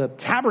box, the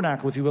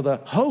tabernacle, if you will, the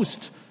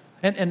host,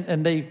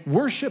 and they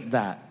worship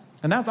that.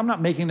 And I'm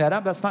not making that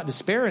up. That's not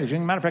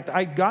disparaging. Matter of fact,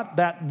 I got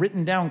that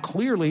written down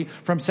clearly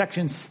from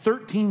section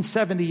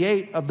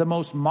 1378 of the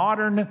most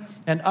modern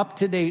and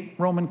up-to-date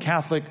Roman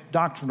Catholic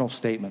doctrinal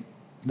statement.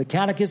 The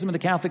Catechism of the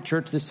Catholic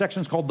Church, this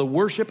section is called the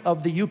worship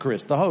of the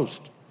Eucharist, the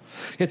host.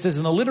 It says,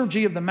 in the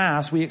liturgy of the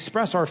Mass, we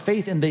express our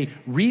faith in the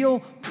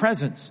real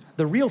presence,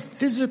 the real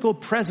physical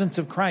presence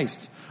of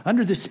Christ,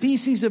 under the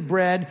species of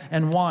bread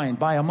and wine,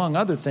 by, among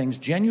other things,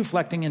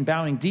 genuflecting and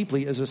bowing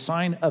deeply as a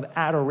sign of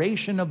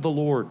adoration of the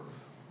Lord.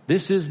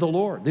 This is the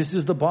Lord. This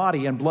is the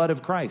body and blood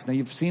of Christ. Now,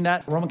 you've seen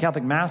that in Roman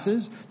Catholic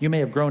Masses. You may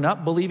have grown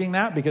up believing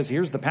that because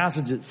here's the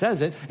passage that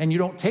says it, and you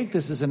don't take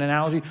this as an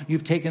analogy.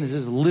 You've taken this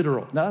as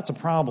literal. Now, that's a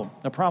problem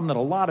that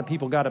a lot of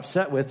people got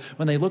upset with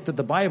when they looked at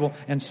the Bible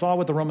and saw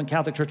what the Roman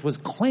Catholic Church was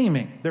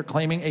claiming. They're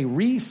claiming a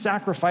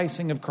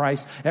re-sacrificing of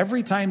Christ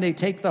every time they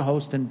take the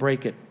host and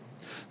break it.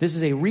 This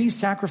is a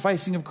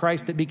re-sacrificing of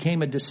Christ that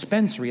became a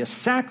dispensary, a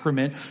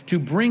sacrament to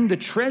bring the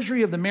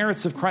treasury of the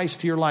merits of Christ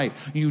to your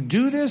life. You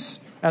do this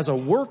as a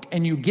work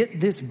and you get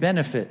this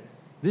benefit.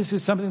 This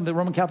is something the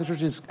Roman Catholic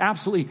Church is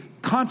absolutely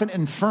confident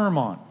and firm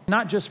on.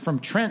 Not just from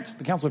Trent,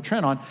 the Council of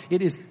Trent on.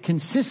 It is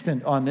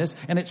consistent on this,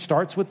 and it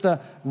starts with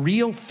the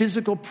real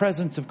physical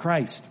presence of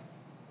Christ.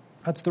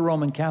 That's the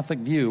Roman Catholic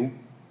view.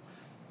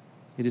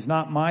 It is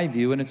not my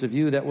view, and it's a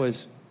view that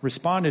was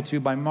responded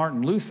to by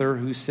Martin Luther,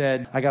 who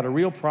said, I got a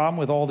real problem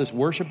with all this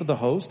worship of the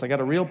host. I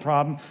got a real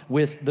problem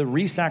with the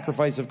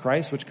re-sacrifice of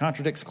Christ, which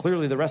contradicts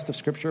clearly the rest of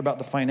Scripture about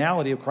the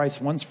finality of Christ's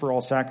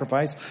once-for-all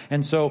sacrifice.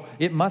 And so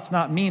it must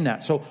not mean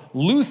that. So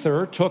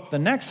Luther took the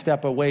next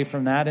step away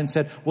from that and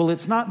said, well,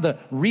 it's not the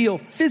real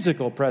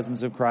physical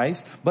presence of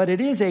Christ, but it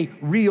is a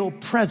real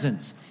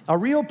presence. A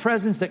real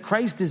presence that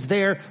Christ is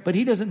there, but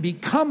he doesn't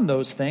become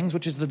those things,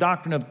 which is the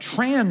doctrine of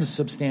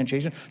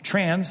transubstantiation.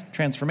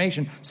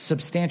 Transformation,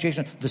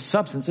 substantiation, the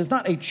substance. It's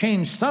not a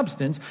changed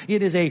substance.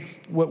 It is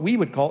what we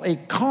would call a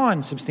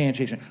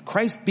consubstantiation.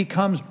 Christ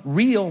becomes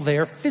real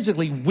there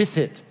physically with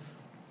it.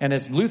 And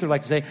as Luther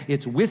likes to say,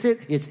 it's with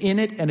it, it's in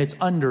it, and it's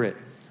under it.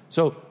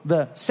 So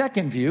the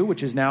second view,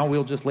 which is now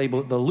we'll just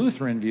label it the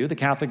Lutheran view, the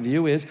Catholic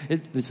view is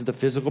this is the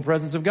physical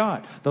presence of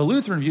God. The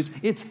Lutheran view is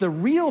it's the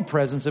real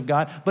presence of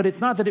God, but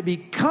it's not that it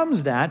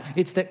becomes that,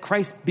 it's that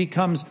Christ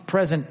becomes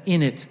present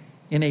in it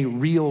in a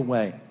real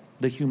way.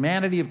 The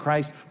humanity of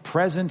Christ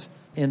present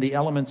in the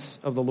elements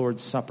of the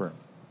Lord's Supper.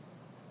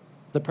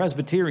 The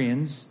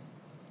Presbyterians,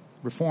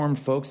 Reformed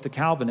folks, the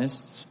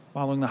Calvinists,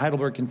 following the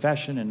Heidelberg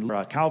Confession and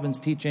Calvin's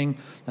teaching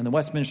and the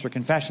Westminster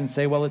Confession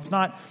say, well, it's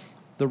not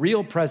the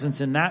real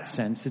presence in that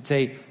sense. It's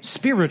a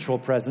spiritual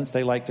presence,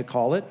 they like to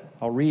call it.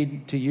 I'll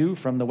read to you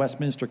from the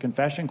Westminster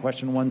Confession,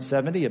 question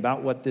 170,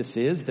 about what this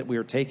is that we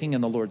are taking in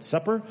the Lord's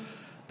Supper.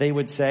 They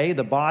would say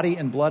the body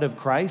and blood of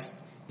Christ,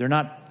 they're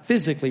not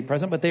physically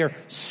present, but they are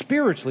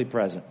spiritually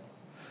present.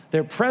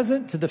 They're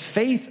present to the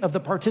faith of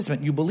the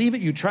participant. You believe it,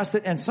 you trust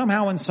it, and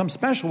somehow in some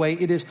special way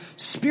it is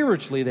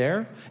spiritually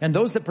there. And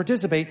those that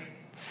participate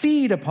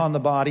feed upon the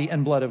body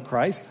and blood of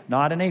Christ,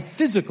 not in a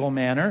physical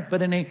manner,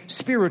 but in a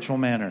spiritual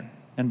manner.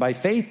 And by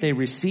faith they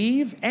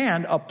receive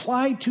and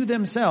apply to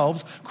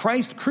themselves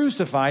Christ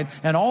crucified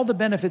and all the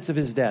benefits of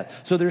his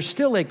death. So there's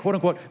still a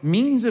quote-unquote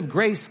means of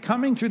grace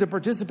coming through the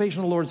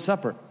participation of the Lord's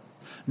Supper.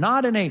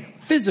 Not in a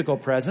physical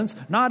presence,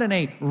 not in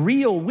a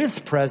real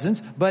with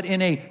presence, but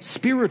in a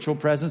spiritual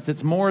presence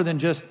that's more than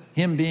just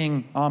him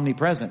being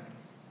omnipresent.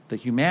 The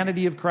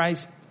humanity of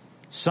Christ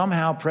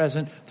somehow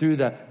present through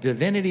the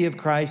divinity of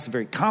Christ, a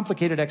very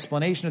complicated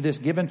explanation of this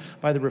given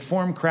by the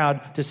Reformed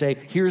crowd to say,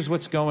 here's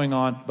what's going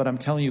on, but I'm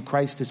telling you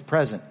Christ is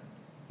present.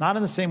 Not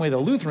in the same way the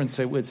Lutherans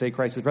would say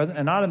Christ is present,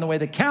 and not in the way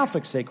the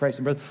Catholics say Christ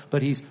is present,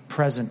 but he's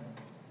present.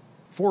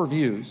 4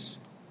 views: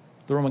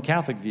 the Roman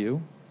Catholic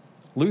view,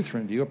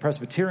 Lutheran view, a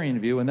Presbyterian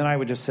view, and then I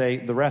would just say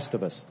the rest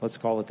of us. Let's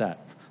call it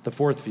that. The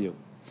 4th view.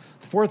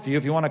 The 4th view,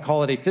 if you want to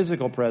call it a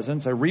physical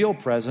presence, a real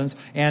presence,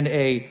 and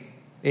a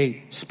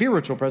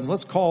spiritual presence,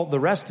 let's call the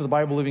rest of the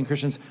Bible-believing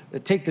Christians,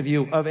 take the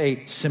view of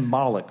a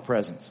symbolic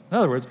presence. In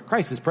other words,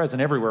 Christ is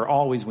present everywhere,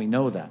 always, we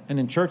know that. And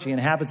in church, he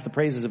inhabits the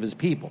praises of his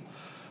people.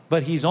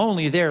 But he's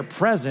only there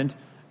present,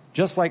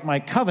 just like my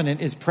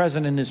covenant is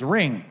present in this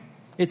ring.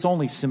 It's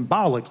only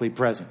symbolically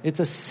present. It's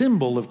a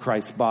symbol of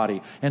Christ's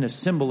body and a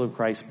symbol of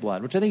Christ's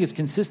blood, which I think is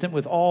consistent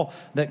with all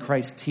that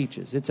Christ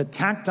teaches. It's a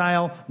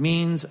tactile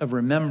means of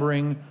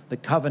remembering the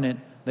covenant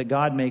that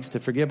God makes to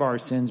forgive our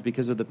sins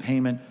because of the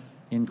payment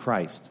in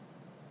Christ.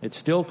 It's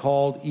still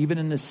called, even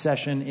in this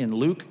session in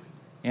Luke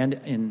and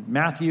in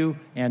Matthew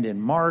and in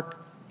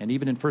Mark and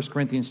even in 1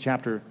 Corinthians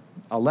chapter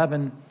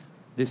 11,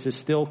 this is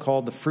still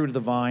called the fruit of the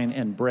vine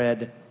and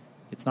bread.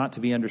 It's not to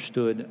be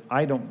understood,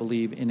 I don't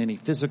believe, in any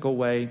physical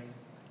way,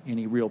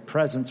 any real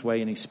presence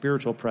way, any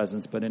spiritual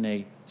presence, but in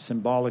a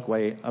symbolic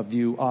way, a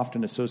view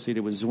often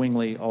associated with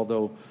Zwingli,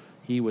 although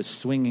he was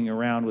swinging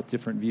around with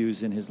different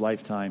views in his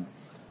lifetime,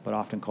 but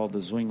often called the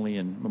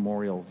Zwinglian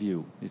memorial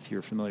view, if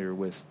you're familiar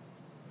with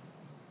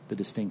the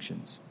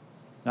distinctions.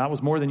 Now, that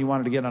was more than you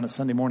wanted to get on a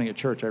Sunday morning at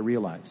church, I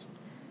realize.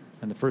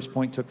 And the first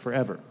point took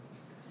forever.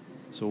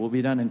 So we'll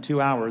be done in 2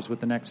 hours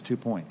with the next 2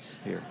 points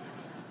here.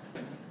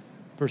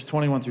 Verse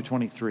 21 through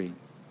 23.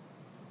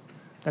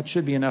 That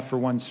should be enough for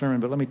one sermon,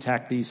 but let me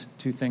tack these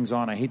 2 things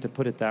on. I hate to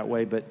put it that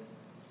way, but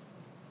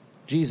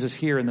Jesus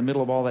here in the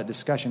middle of all that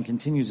discussion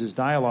continues his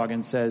dialogue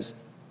and says,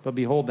 but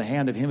behold, the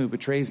hand of him who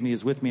betrays me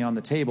is with me on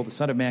the table. The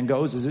Son of Man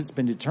goes as it's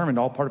been determined,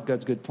 all part of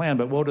God's good plan,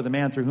 but woe to the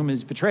man through whom he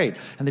is betrayed.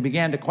 And they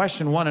began to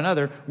question one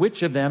another,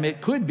 which of them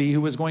it could be who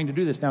was going to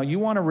do this. Now, you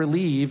want to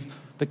relieve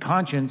the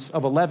conscience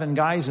of 11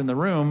 guys in the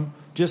room,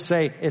 just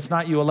say, it's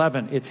not you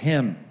 11, it's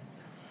him.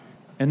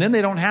 And then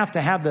they don't have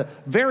to have the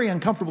very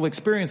uncomfortable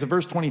experience of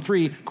verse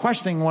 23,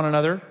 questioning one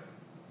another,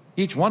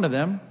 each one of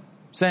them,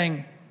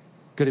 saying,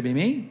 could it be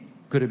me?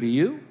 Could it be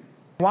you?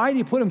 Why do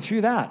you put him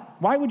through that?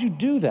 Why would you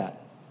do that?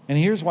 And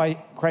here's why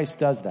Christ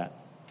does that.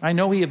 I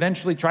know he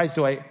eventually tries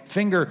to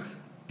finger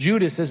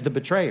Judas as the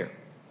betrayer.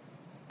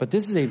 But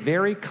this is a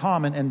very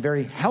common and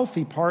very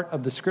healthy part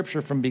of the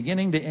scripture from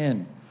beginning to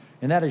end.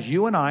 And that is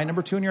you and I,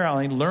 number 2 in your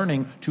outline,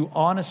 learning to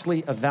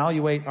honestly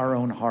evaluate our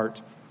own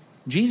heart.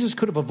 Jesus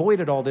could have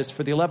avoided all this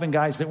for the 11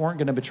 guys that weren't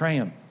going to betray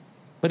him.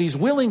 But he's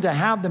willing to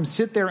have them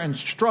sit there and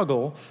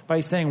struggle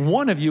by saying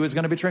one of you is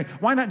going to betray me.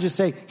 Why not just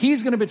say,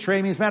 he's going to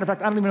betray me? As a matter of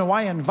fact, I don't even know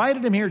why I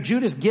invited him here.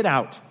 Judas, get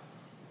out.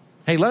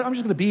 Hey, I'm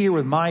just going to be here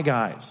with my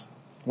guys.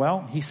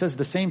 Well, he says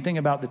the same thing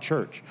about the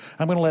church.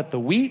 I'm going to let the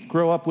wheat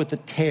grow up with the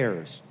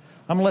tares.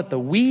 I'm going to let the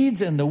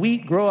weeds and the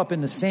wheat grow up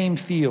in the same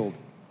field.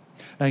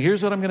 Now,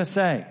 here's what I'm going to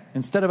say.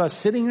 Instead of us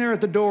sitting there at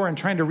the door and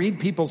trying to read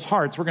people's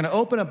hearts, we're going to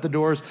open up the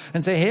doors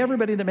and say, hey,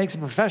 everybody that makes a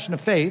profession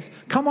of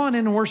faith, come on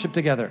in and worship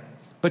together.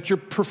 But you're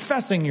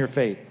professing your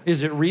faith.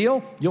 Is it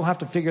real? You'll have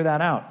to figure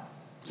that out.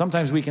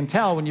 Sometimes we can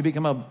tell when you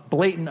become a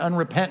blatant,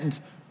 unrepentant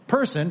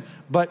person,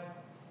 but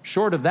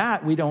short of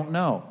that, we don't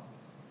know.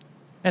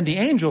 And the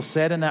angel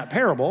said in that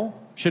parable,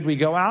 should we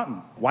go out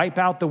and wipe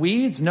out the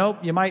weeds? Nope,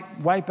 you might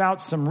wipe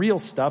out some real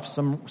stuff,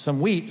 some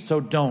wheat, so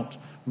don't.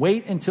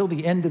 Wait until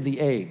the end of the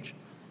age.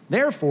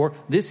 Therefore,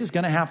 this is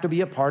going to have to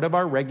be a part of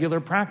our regular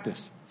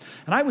practice.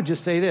 And I would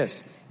just say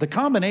this. The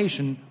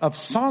combination of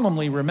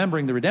solemnly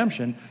remembering the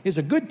redemption is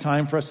a good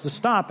time for us to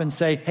stop and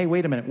say, hey,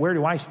 wait a minute, where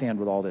do I stand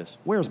with all this?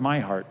 Where's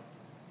my heart?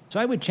 So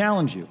I would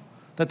challenge you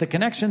that the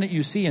connection that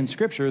you see in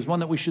Scripture is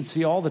one that we should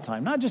see all the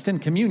time, not just in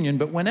communion,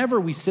 but whenever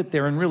we sit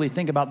there and really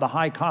think about the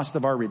high cost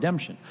of our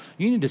redemption.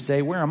 You need to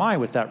say, where am I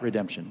with that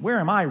redemption? Where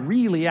am I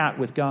really at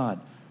with God?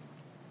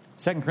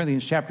 2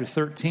 Corinthians chapter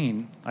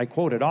 13, I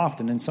quote it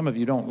often, and some of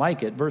you don't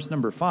like it. Verse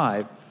number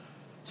 5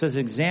 says,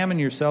 examine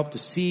yourself to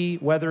see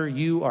whether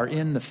you are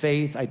in the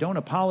faith. I don't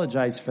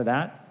apologize for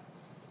that.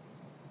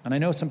 And I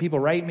know some people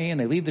write me and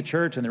they leave the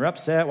church and they're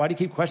upset. Why do you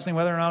keep questioning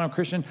whether or not I'm a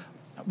Christian?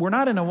 We're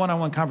not in a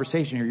one-on-one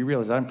conversation here. You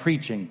realize I'm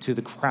preaching to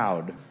the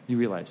crowd. You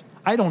realize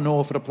I don't know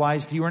if it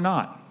applies to you or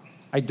not.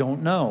 I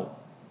don't know.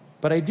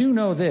 But I do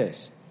know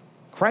this.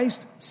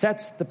 Christ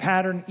sets the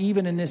pattern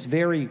even in this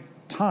very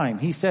time.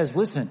 He says,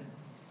 listen,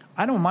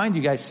 I don't mind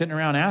you guys sitting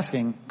around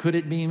asking, could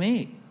it be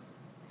me?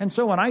 And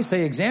so when I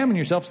say examine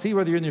yourself, see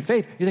whether you're in your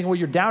faith, you think, well,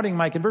 you're doubting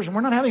my conversion. We're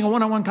not having a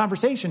one-on-one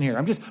conversation here.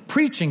 I'm just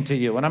preaching to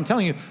you. And I'm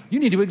telling you, you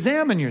need to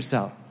examine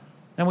yourself.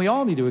 And we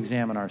all need to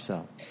examine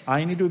ourselves.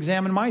 I need to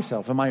examine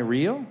myself. Am I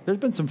real? There's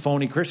been some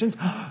phony Christians.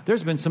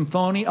 There's been some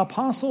phony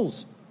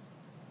apostles.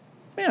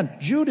 Man,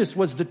 Judas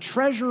was the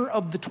treasurer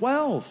of the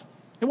 12.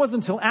 It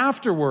wasn't until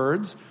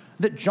afterwards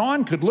that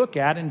John could look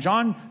at in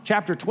John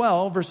chapter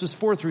 12, verses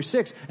 4 through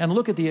 6, and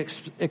look at the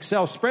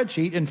Excel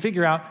spreadsheet and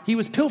figure out he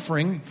was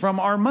pilfering from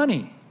our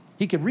money.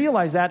 He could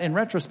realize that in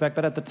retrospect,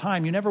 but at the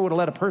time, you never would have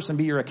let a person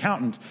be your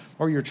accountant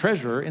or your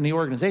treasurer in the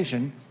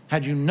organization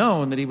had you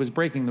known that he was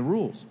breaking the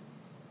rules.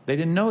 They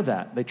didn't know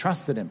that. They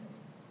trusted him.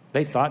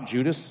 They thought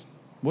Judas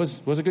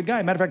was a good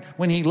guy. Matter of fact,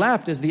 when he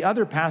left, as the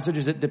other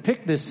passages that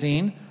depict this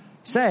scene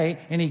say,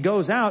 and he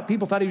goes out,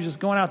 people thought he was just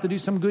going out to do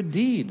some good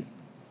deed.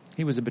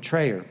 He was a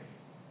betrayer,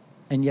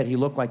 and yet he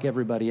looked like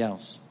everybody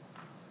else.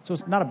 So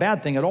it's not a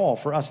bad thing at all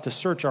for us to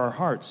search our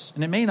hearts.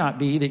 And it may not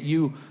be that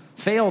you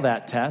fail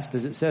that test,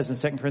 as it says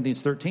in 2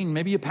 Corinthians 13.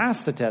 Maybe you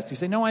pass the test. You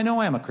say, no, I know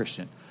I am a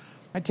Christian.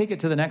 I take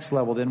it to the next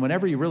level then.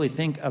 Whenever you really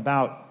think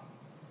about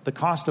the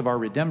cost of our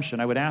redemption,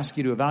 I would ask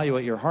you to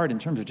evaluate your heart in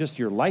terms of just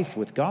your life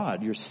with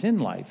God, your sin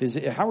life.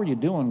 How are you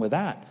doing with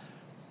that?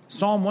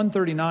 Psalm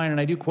 139, and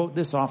I do quote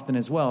this often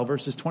as well,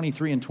 verses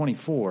 23 and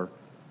 24,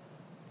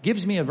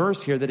 gives me a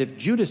verse here that if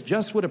Judas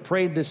just would have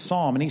prayed this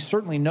psalm, and he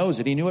certainly knows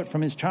it, he knew it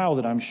from his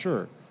childhood, I'm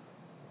sure,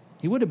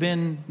 he would have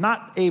been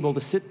not able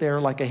to sit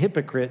there like a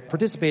hypocrite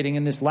participating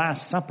in this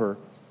Last Supper,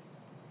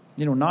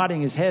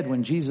 nodding his head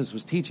when Jesus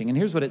was teaching. And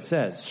here's what it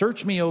says: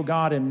 search me, O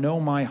God, and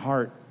know my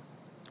heart.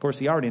 Of course,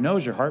 he already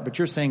knows your heart, but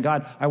you're saying,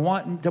 God, I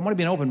want to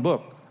be an open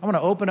book. I want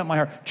to open up my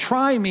heart.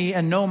 Try me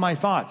and know my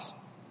thoughts.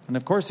 And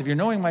of course, if you're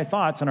knowing my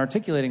thoughts and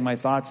articulating my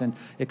thoughts and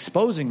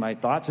exposing my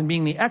thoughts and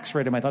being the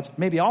X-ray to my thoughts,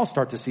 maybe I'll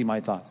start to see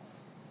my thoughts.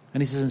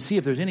 And he says, and see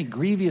if there's any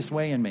grievous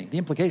way in me. The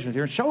implication is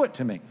here, show it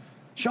to me.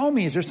 Show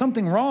me, is there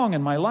something wrong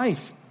in my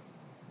life?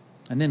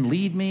 And then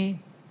lead me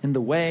in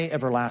the way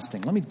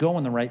everlasting. Let me go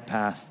in the right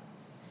path.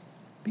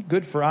 Be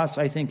good for us,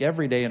 I think,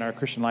 every day in our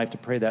Christian life to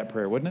pray that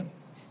prayer, wouldn't it?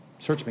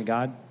 Search me,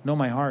 God. Know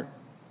my heart.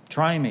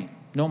 Try me.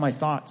 Know my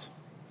thoughts.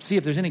 See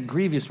if there's any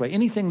grievous way,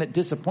 anything that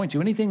disappoints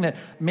you, anything that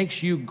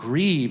makes you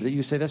grieve, that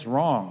you say, that's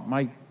wrong.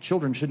 My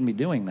children shouldn't be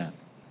doing that.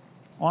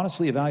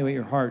 Honestly evaluate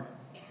your heart.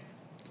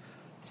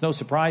 It's no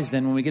surprise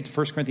then when we get to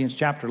 1 Corinthians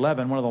chapter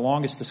 11, one of the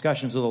longest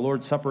discussions of the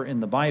Lord's Supper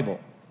in the Bible,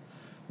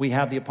 we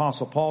have the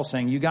Apostle Paul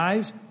saying, you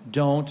guys,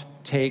 don't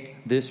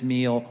take this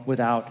meal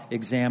without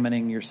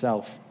examining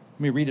yourself. Let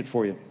me read it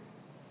for you.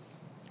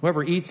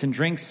 Whoever eats and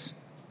drinks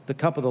the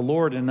cup of the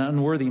Lord in an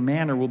unworthy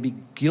manner will be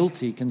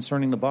guilty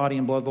concerning the body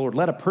and blood of the Lord.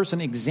 Let a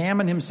person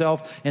examine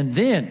himself, and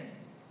then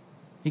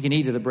he can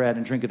eat of the bread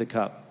and drink of the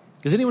cup.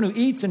 Because anyone who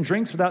eats and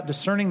drinks without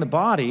discerning the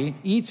body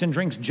eats and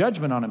drinks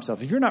judgment on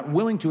himself. If you're not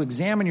willing to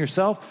examine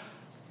yourself,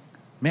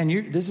 man,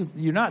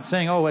 you're not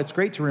saying, oh, it's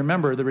great to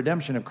remember the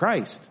redemption of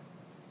Christ.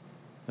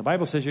 The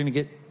Bible says you're going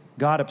to get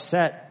God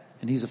upset,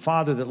 and he's a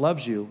father that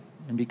loves you.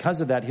 And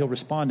because of that, he'll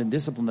respond in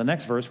discipline. The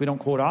next verse, we don't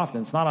quote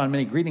often. It's not on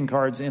many greeting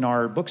cards in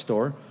our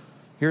bookstore.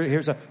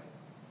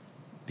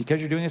 Because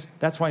you're doing this,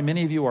 that's why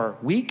many of you are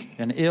weak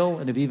and ill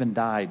and have even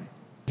died.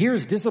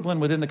 Here's discipline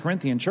within the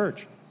Corinthian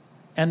church.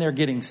 And they're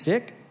getting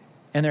sick,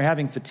 and they're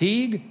having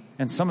fatigue,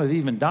 and some have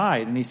even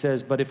died. And he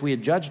says, but if we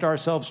had judged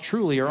ourselves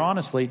truly or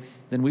honestly,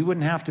 then we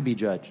wouldn't have to be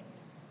judged.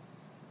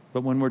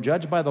 But when we're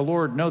judged by the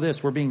Lord, know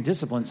this, we're being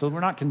disciplined, so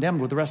we're not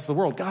condemned with the rest of the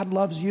world. God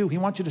loves you. He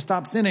wants you to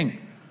stop sinning.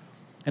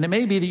 And it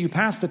may be that you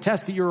pass the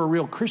test that you're a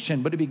real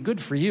Christian, but it'd be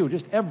good for you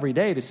just every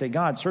day to say,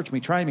 God, search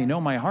me, try me,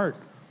 know my heart.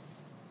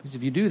 Because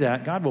if you do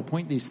that, God will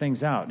point these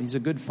things out. He's a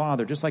good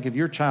father. Just like if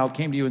your child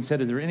came to you and said,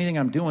 is there anything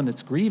I'm doing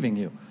that's grieving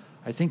you?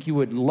 I think you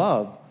would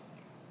love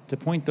to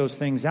point those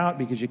things out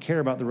because you care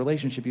about the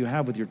relationship you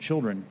have with your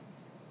children.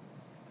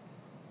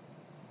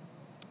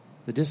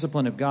 The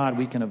discipline of God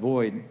we can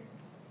avoid.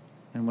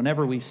 And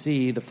whenever we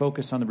see the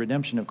focus on the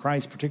redemption of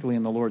Christ, particularly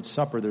in the Lord's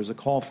Supper, there's a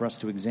call for us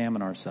to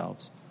examine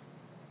ourselves.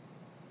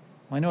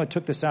 Well, I know I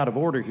took this out of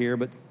order here,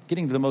 but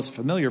getting to the most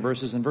familiar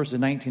verses in verses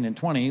 19 and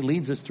 20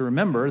 leads us to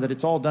remember that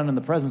it's all done in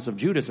the presence of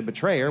Judas, a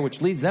betrayer, which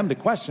leads them to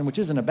question, which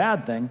isn't a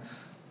bad thing.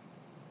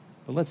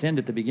 But let's end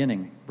at the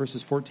beginning,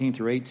 verses 14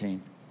 through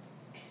 18.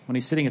 When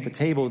he's sitting at the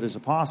table with his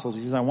apostles,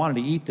 he says, I wanted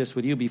to eat this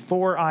with you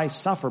before I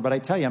suffer, but I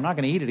tell you, I'm not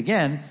going to eat it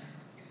again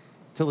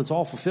till it's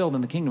all fulfilled in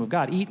the kingdom of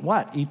God. Eat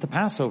what? Eat the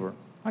Passover. I'm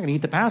not going to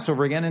eat the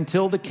Passover again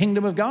until the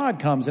kingdom of God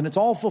comes and it's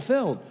all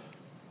fulfilled.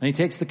 And he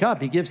takes the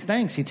cup. He gives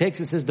thanks. He takes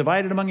it, says,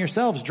 divide it among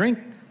yourselves. Drink.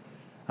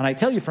 And I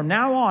tell you, from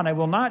now on, I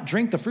will not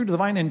drink the fruit of the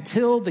vine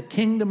until the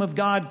kingdom of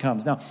God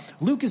comes. Now,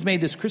 Luke has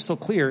made this crystal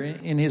clear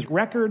in his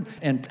record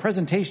and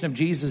presentation of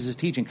Jesus'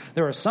 teaching.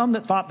 There are some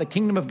that thought the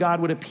kingdom of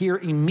God would appear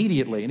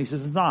immediately. And he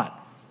says it's not.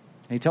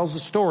 And he tells a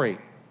story,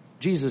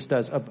 Jesus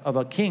does, of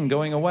a king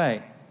going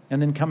away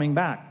and then coming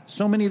back.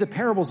 So many of the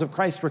parables of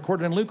Christ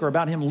recorded in Luke are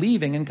about him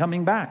leaving and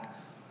coming back.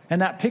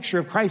 And that picture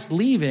of Christ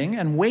leaving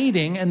and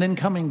waiting and then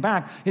coming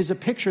back is a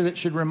picture that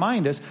should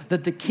remind us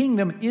that the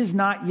kingdom is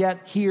not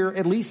yet here,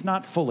 at least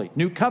not fully.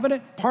 New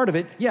covenant, part of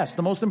it, yes,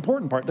 the most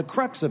important part, the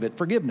crux of it,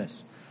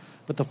 forgiveness.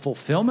 But the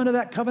fulfillment of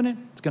that covenant,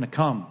 it's going to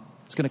come.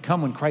 It's going to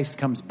come when Christ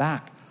comes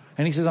back.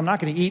 And he says, I'm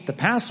not going to eat the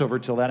Passover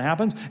till that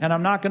happens, and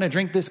I'm not going to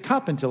drink this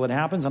cup until it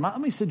happens. And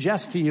let me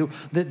suggest to you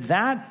that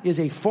that is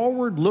a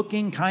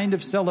forward-looking kind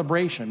of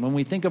celebration when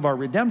we think of our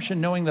redemption,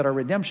 knowing that our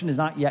redemption is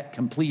not yet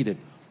completed.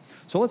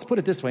 So let's put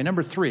it this way.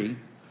 Number three,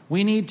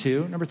 we need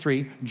to,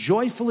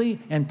 joyfully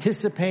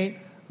anticipate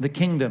the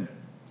kingdom.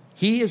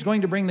 He is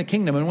going to bring the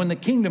kingdom. And when the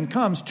kingdom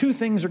comes, two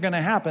things are going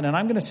to happen. And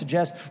I'm going to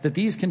suggest that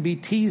these can be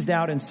teased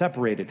out and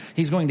separated.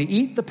 He's going to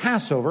eat the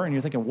Passover. And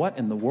you're thinking, what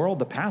in the world,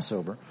 the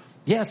Passover?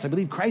 Yes, I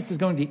believe Christ is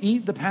going to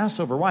eat the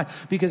Passover. Why?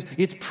 Because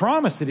it's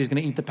promised that he's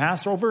going to eat the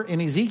Passover in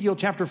Ezekiel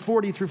chapter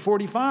 40 through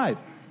 45.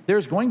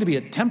 There's going to be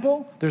a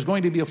temple. There's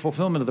going to be a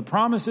fulfillment of the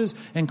promises.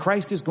 And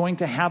Christ is going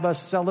to have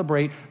us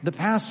celebrate the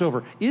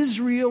Passover.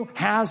 Israel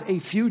has a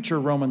future,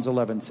 Romans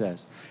 11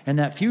 says. And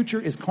that future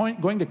is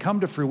going to come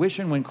to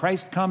fruition when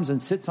Christ comes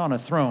and sits on a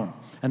throne.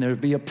 And there'll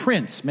be a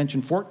prince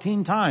mentioned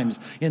 14 times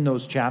in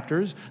those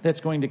chapters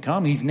that's going to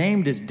come. He's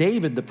named as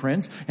David the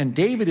prince. And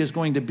David is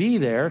going to be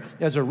there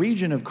as a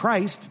region of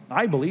Christ,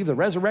 I believe, the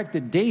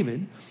resurrected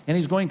David. And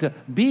he's going to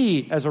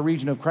be as a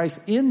region of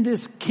Christ in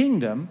this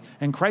kingdom.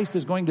 And Christ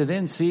is going to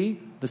then see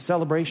the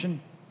celebration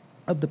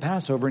of the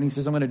Passover. And he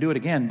says, I'm going to do it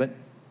again, but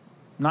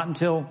not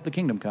until the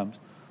kingdom comes.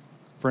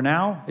 For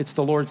now, it's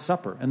the Lord's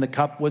Supper. And the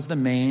cup was the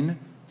main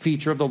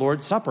feature of the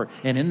Lord's Supper.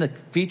 And in the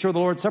feature of the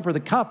Lord's Supper,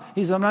 the cup,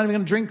 he says, I'm not even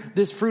going to drink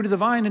this fruit of the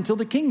vine until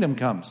the kingdom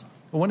comes.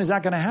 Well, when is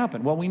that going to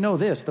happen? Well, we know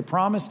this. The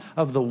promise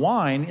of the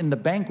wine in the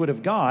banquet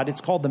of God,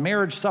 it's called the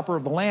marriage supper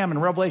of the Lamb in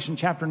Revelation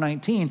chapter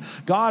 19.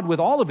 God, with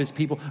all of his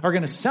people, are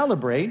going to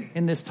celebrate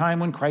in this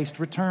time when Christ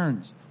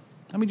returns.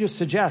 Let me just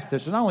suggest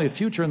this. There's not only a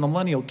future in the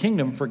millennial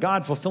kingdom for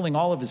God fulfilling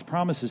all of his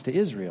promises to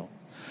Israel,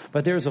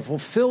 but there's a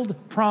fulfilled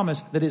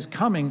promise that is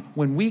coming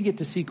when we get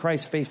to see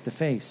Christ face to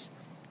face,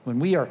 when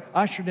we are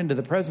ushered into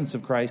the presence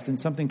of Christ in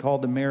something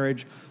called the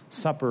marriage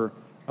supper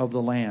of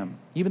the Lamb.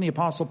 Even the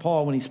Apostle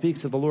Paul, when he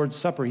speaks of the Lord's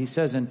Supper, he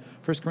says in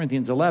 1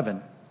 Corinthians 11,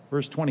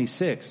 verse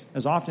 26,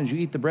 as often as you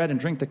eat the bread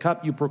and drink the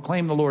cup, you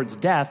proclaim the Lord's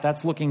death.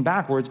 That's looking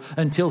backwards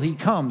until he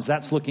comes.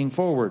 That's looking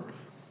forward.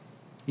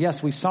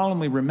 Yes, we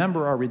solemnly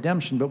remember our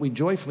redemption, but we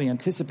joyfully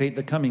anticipate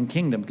the coming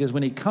kingdom, because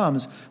when he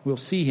comes, we'll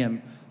see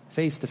him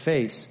face to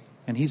face,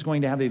 and he's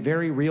going to have a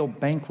very real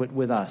banquet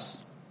with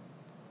us.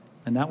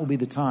 And that will be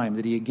the time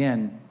that he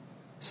again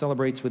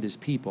celebrates with his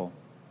people.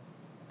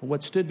 But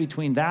what stood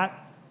between that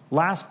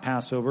last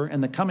Passover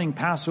and the coming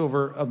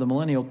Passover of the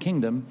millennial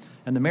kingdom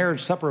and the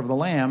marriage supper of the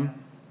Lamb,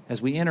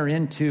 as we enter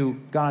into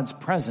God's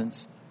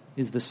presence,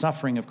 is the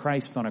suffering of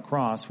Christ on a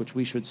cross, which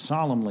we should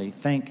solemnly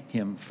thank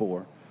him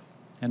for.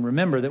 And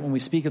remember that when we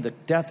speak of the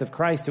death of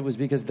Christ, it was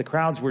because the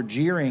crowds were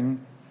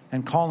jeering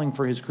and calling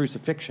for his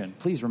crucifixion.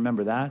 Please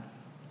remember that.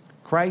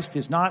 Christ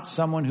is not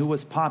someone who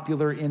was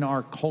popular in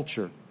our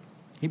culture.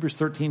 Hebrews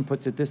 13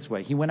 puts it this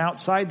way. He went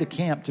outside the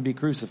camp to be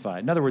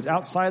crucified. In other words,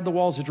 outside the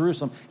walls of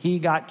Jerusalem, he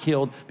got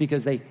killed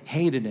because they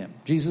hated him.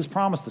 Jesus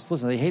promised this.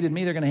 Listen, they hated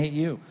me, they're going to hate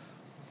you.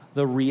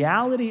 The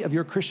reality of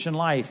your Christian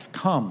life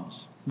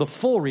comes, the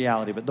full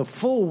reality of it, the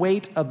full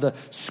weight of the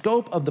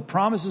scope of the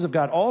promises of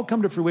God all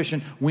come to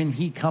fruition when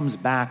he comes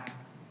back.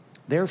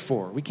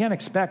 Therefore, we can't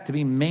expect to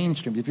be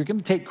mainstream. If you're going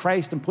to take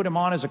Christ and put him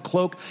on as a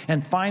cloak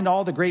and find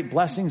all the great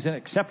blessings and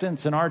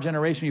acceptance in our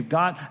generation, you've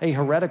got a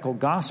heretical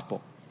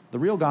gospel. The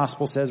real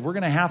gospel says we're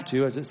going to have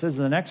to, as it says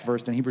in the next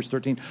verse in Hebrews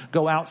 13,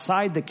 go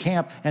outside the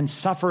camp and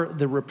suffer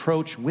the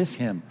reproach with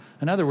him.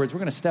 In other words, we're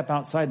going to step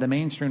outside the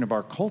mainstream of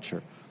our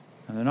culture,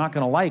 and they're not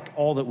going to like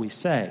all that we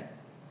say.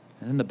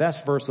 And then the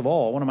best verse of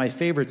all, one of my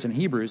favorites in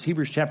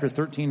Hebrews chapter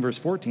 13, verse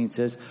 14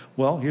 says,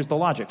 well, here's the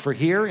logic. For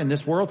here in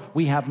this world,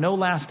 we have no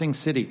lasting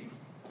city,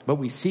 but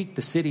we seek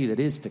the city that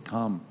is to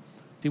come.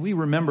 See, we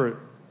remember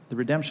the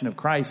redemption of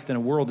Christ in a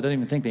world that doesn't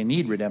even think they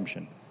need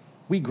redemption.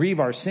 We grieve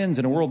our sins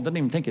in a world that doesn't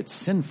even think it's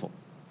sinful.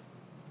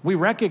 We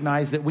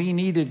recognize that we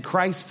needed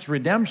Christ's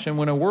redemption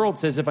when a world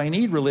says, if I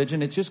need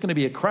religion, it's just going to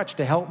be a crutch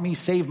to help me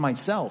save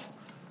myself.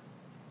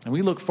 And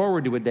we look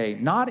forward to a day,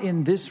 not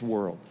in this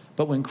world,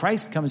 but when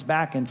Christ comes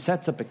back and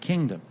sets up a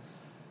kingdom,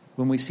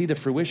 when we see the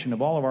fruition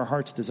of all of our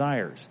heart's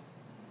desires.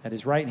 At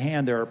his right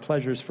hand, there are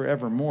pleasures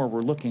forevermore.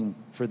 We're looking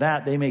for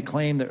that. They may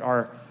claim that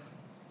our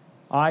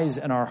eyes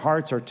and our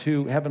hearts are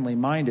too heavenly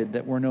minded,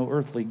 that we're no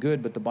earthly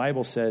good, but the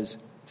Bible says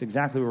it's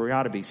exactly where we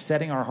ought to be,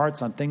 setting our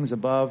hearts on things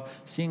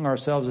above, seeing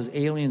ourselves as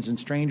aliens and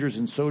strangers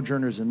and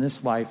sojourners in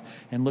this life,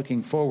 and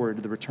looking forward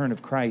to the return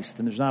of Christ.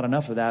 And there's not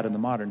enough of that in the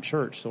modern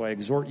church, so I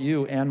exhort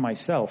you and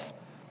myself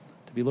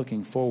to be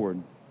looking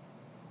forward.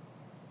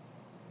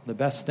 The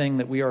best thing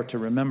that we are to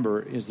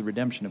remember is the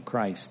redemption of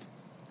Christ.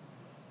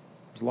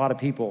 There's a lot of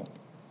people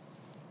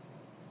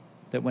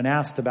that when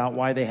asked about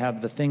why they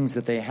have the things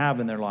that they have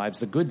in their lives,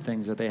 the good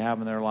things that they have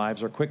in their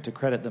lives, are quick to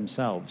credit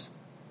themselves.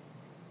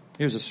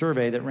 Here's a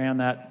survey that ran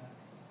that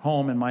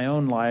home in my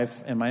own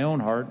life and my own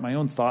heart, my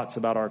own thoughts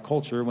about our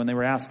culture when they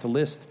were asked to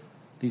list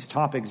these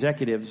top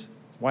executives,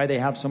 why they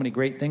have so many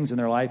great things in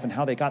their life and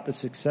how they got the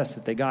success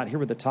that they got. Here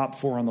were the top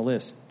 4 on the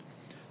list.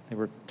 They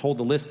were told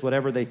to list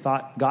whatever they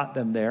thought got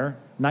them there.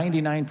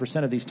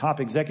 99% of these top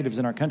executives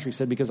in our country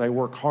said, because I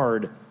work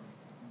hard.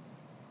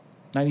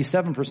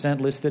 97%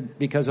 listed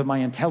because of my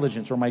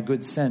intelligence or my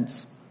good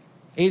sense.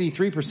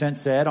 83%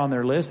 said on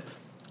their list,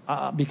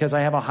 because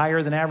I have a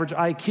higher than average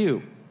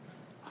IQ.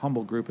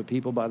 Humble group of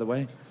people, by the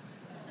way.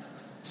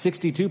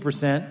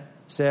 62%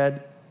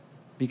 said,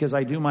 because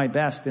I do my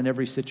best in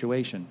every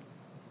situation.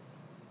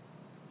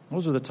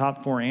 Those are the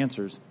top 4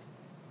 answers.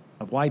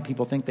 of why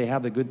people think they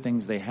have the good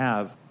things they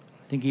have.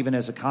 I think even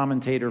as a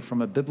commentator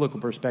from a biblical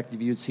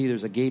perspective, you'd see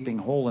there's a gaping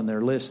hole in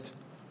their list.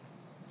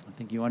 I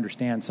think you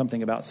understand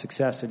something about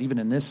success that even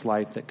in this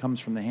life that comes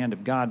from the hand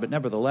of God. But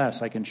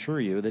nevertheless, I can assure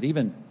you that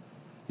even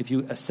if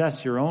you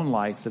assess your own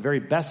life, the very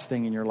best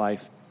thing in your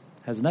life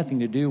has nothing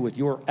to do with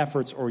your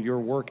efforts or your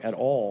work at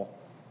all.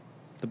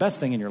 The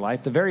best thing in your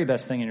life, the very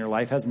best thing in your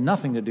life, has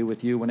nothing to do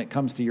with you when it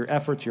comes to your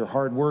efforts, your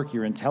hard work,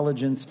 your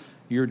intelligence,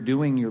 your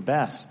doing your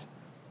best.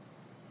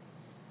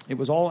 It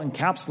was all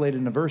encapsulated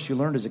in a verse you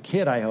learned as a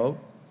kid, I hope.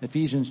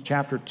 Ephesians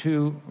chapter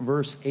 2,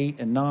 verse 8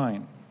 and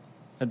 9.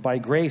 That by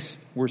grace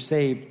we're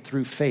saved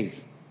through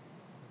faith.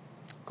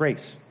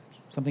 Grace,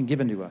 something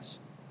given to us.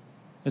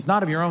 It's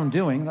not of your own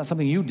doing, not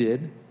something you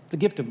did. It's a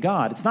gift of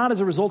God. It's not as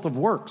a result of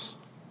works.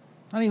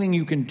 Not anything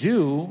you can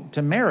do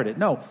to merit it.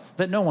 No,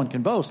 that no one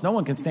can boast. No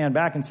one can stand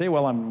back and say,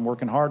 well, I'm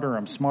working harder,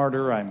 I'm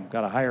smarter, I've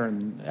got a higher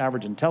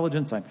average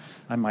intelligence,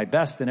 I'm my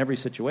best in every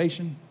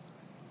situation.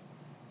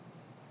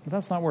 But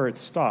that's not where it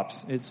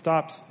stops. It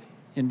stops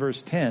in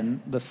verse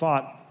 10, the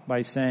thought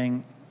by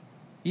saying,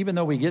 even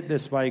though we get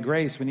this by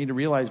grace, we need to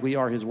realize we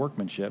are his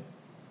workmanship,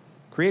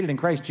 created in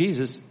Christ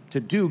Jesus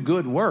to do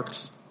good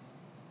works,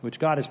 which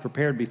God has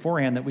prepared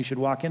beforehand that we should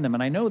walk in them.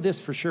 And I know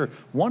this for sure.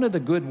 One of the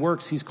good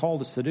works he's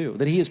called us to do,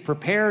 that he has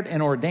prepared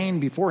and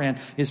ordained beforehand,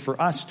 is for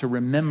us to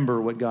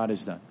remember what God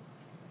has done.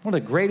 One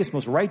of the greatest,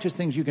 most righteous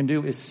things you can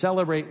do is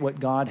celebrate what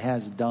God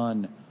has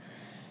done.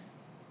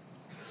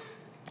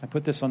 I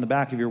put this on the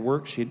back of your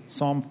worksheet,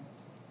 Psalm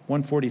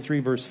 143,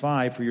 verse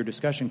 5, for your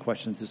discussion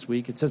questions this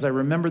week. It says, I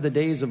remember the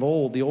days of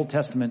old. The Old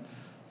Testament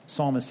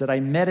psalmist said,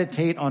 I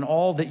meditate on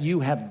all that you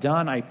have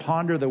done. I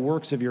ponder the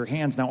works of your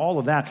hands. Now, all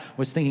of that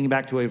was thinking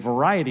back to a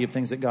variety of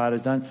things that God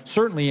has done,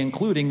 certainly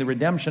including the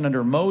redemption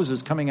under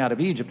Moses coming out of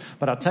Egypt.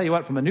 But I'll tell you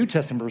what, from a New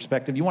Testament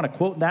perspective, you want to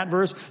quote that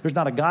verse, there's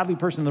not a godly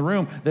person in the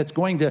room that's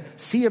going to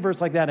see a verse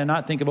like that and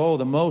not think of, oh,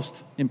 the most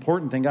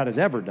important thing God has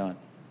ever done.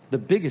 The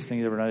biggest thing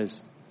he's ever done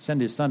is send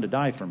his son to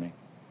die for me.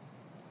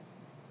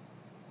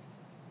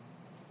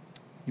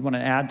 You want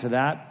to add to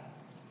that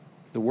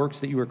the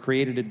works that you were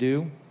created to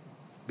do,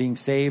 being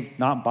saved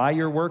not by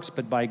your works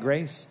but by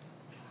grace,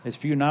 is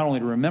for you not only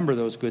to remember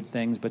those good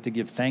things but to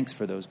give thanks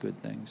for those good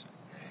things.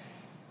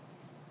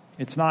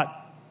 It's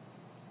not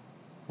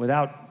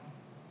without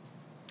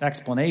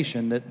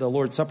explanation that the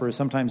Lord's Supper is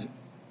sometimes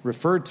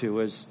referred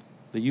to as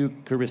the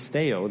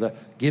Eucharisteo, the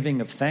giving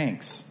of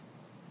thanks.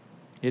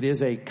 It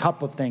is a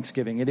cup of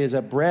thanksgiving. It is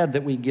a bread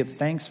that we give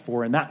thanks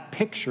for. And that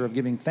picture of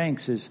giving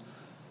thanks is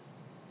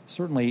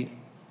certainly,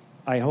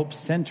 I hope,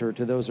 center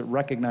to those that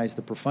recognize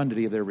the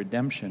profundity of their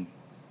redemption.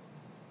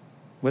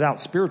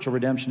 Without spiritual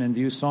redemption in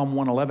view, Psalm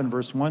 111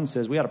 verse 1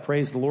 says we ought to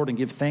praise the Lord and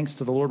give thanks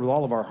to the Lord with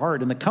all of our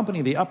heart in the company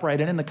of the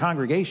upright and in the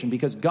congregation,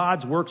 because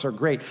God's works are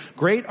great.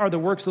 Great are the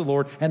works of the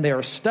Lord, and they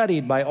are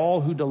studied by all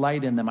who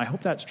delight in them. I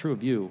hope that's true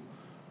of you.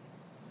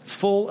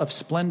 Full of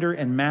splendor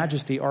and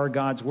majesty are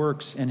God's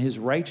works, and his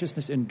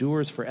righteousness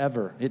endures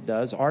forever. It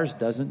does. Ours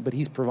doesn't, but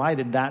he's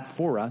provided that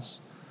for us.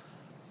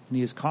 And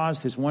he has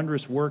caused his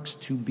wondrous works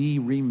to be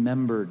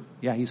remembered.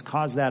 Yeah, he's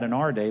caused that in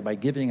our day by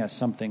giving us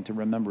something to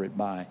remember it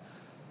by.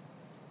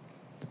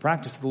 The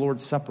practice of the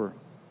Lord's Supper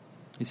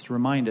is to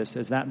remind us,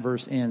 as that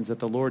verse ends, that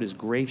the Lord is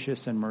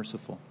gracious and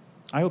merciful.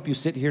 I hope you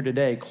sit here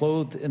today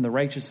clothed in the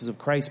righteousness of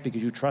Christ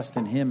because you trust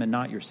in him and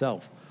not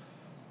yourself.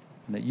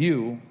 And that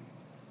you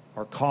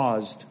are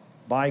caused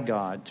by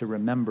God to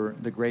remember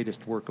the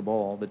greatest work of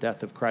all, the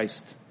death of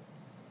Christ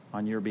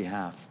on your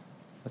behalf.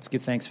 Let's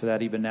give thanks for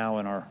that even now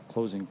in our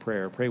closing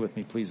prayer. Pray with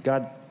me, please.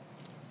 God,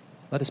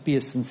 let us be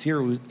as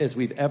sincere as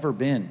we've ever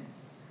been,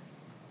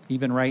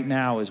 even right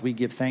now as we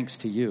give thanks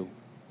to you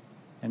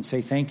and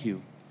say thank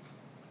you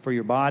for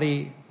your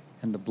body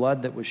and the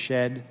blood that was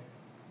shed,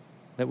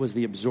 that was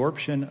the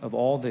absorption of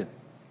all the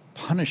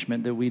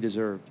punishment that we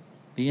deserved.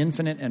 The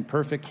infinite and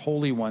perfect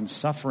Holy One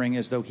suffering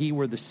as though he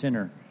were the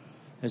sinner,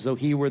 as though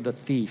he were the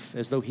thief,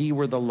 as though he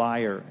were the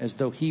liar, as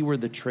though he were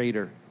the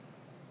traitor,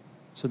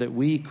 so that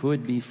we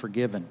could be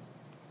forgiven.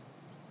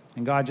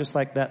 And God, just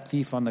like that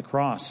thief on the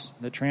cross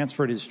that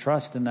transferred his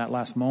trust in that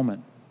last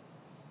moment,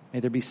 may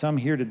there be some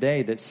here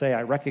today that say,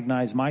 I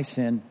recognize my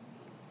sin,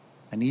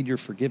 I need your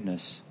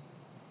forgiveness,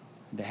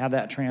 and to have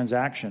that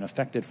transaction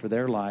effected for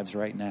their lives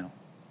right now.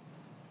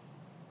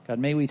 God,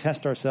 may we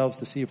test ourselves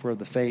to see if we're of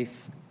the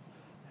faith.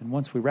 And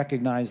once we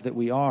recognize that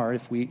we are,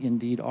 if we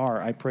indeed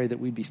are, I pray that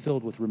we be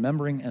filled with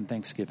remembering and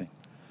thanksgiving.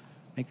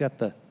 Make that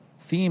the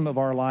theme of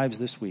our lives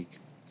this week.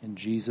 In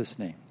Jesus'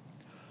 name,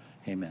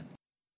 amen.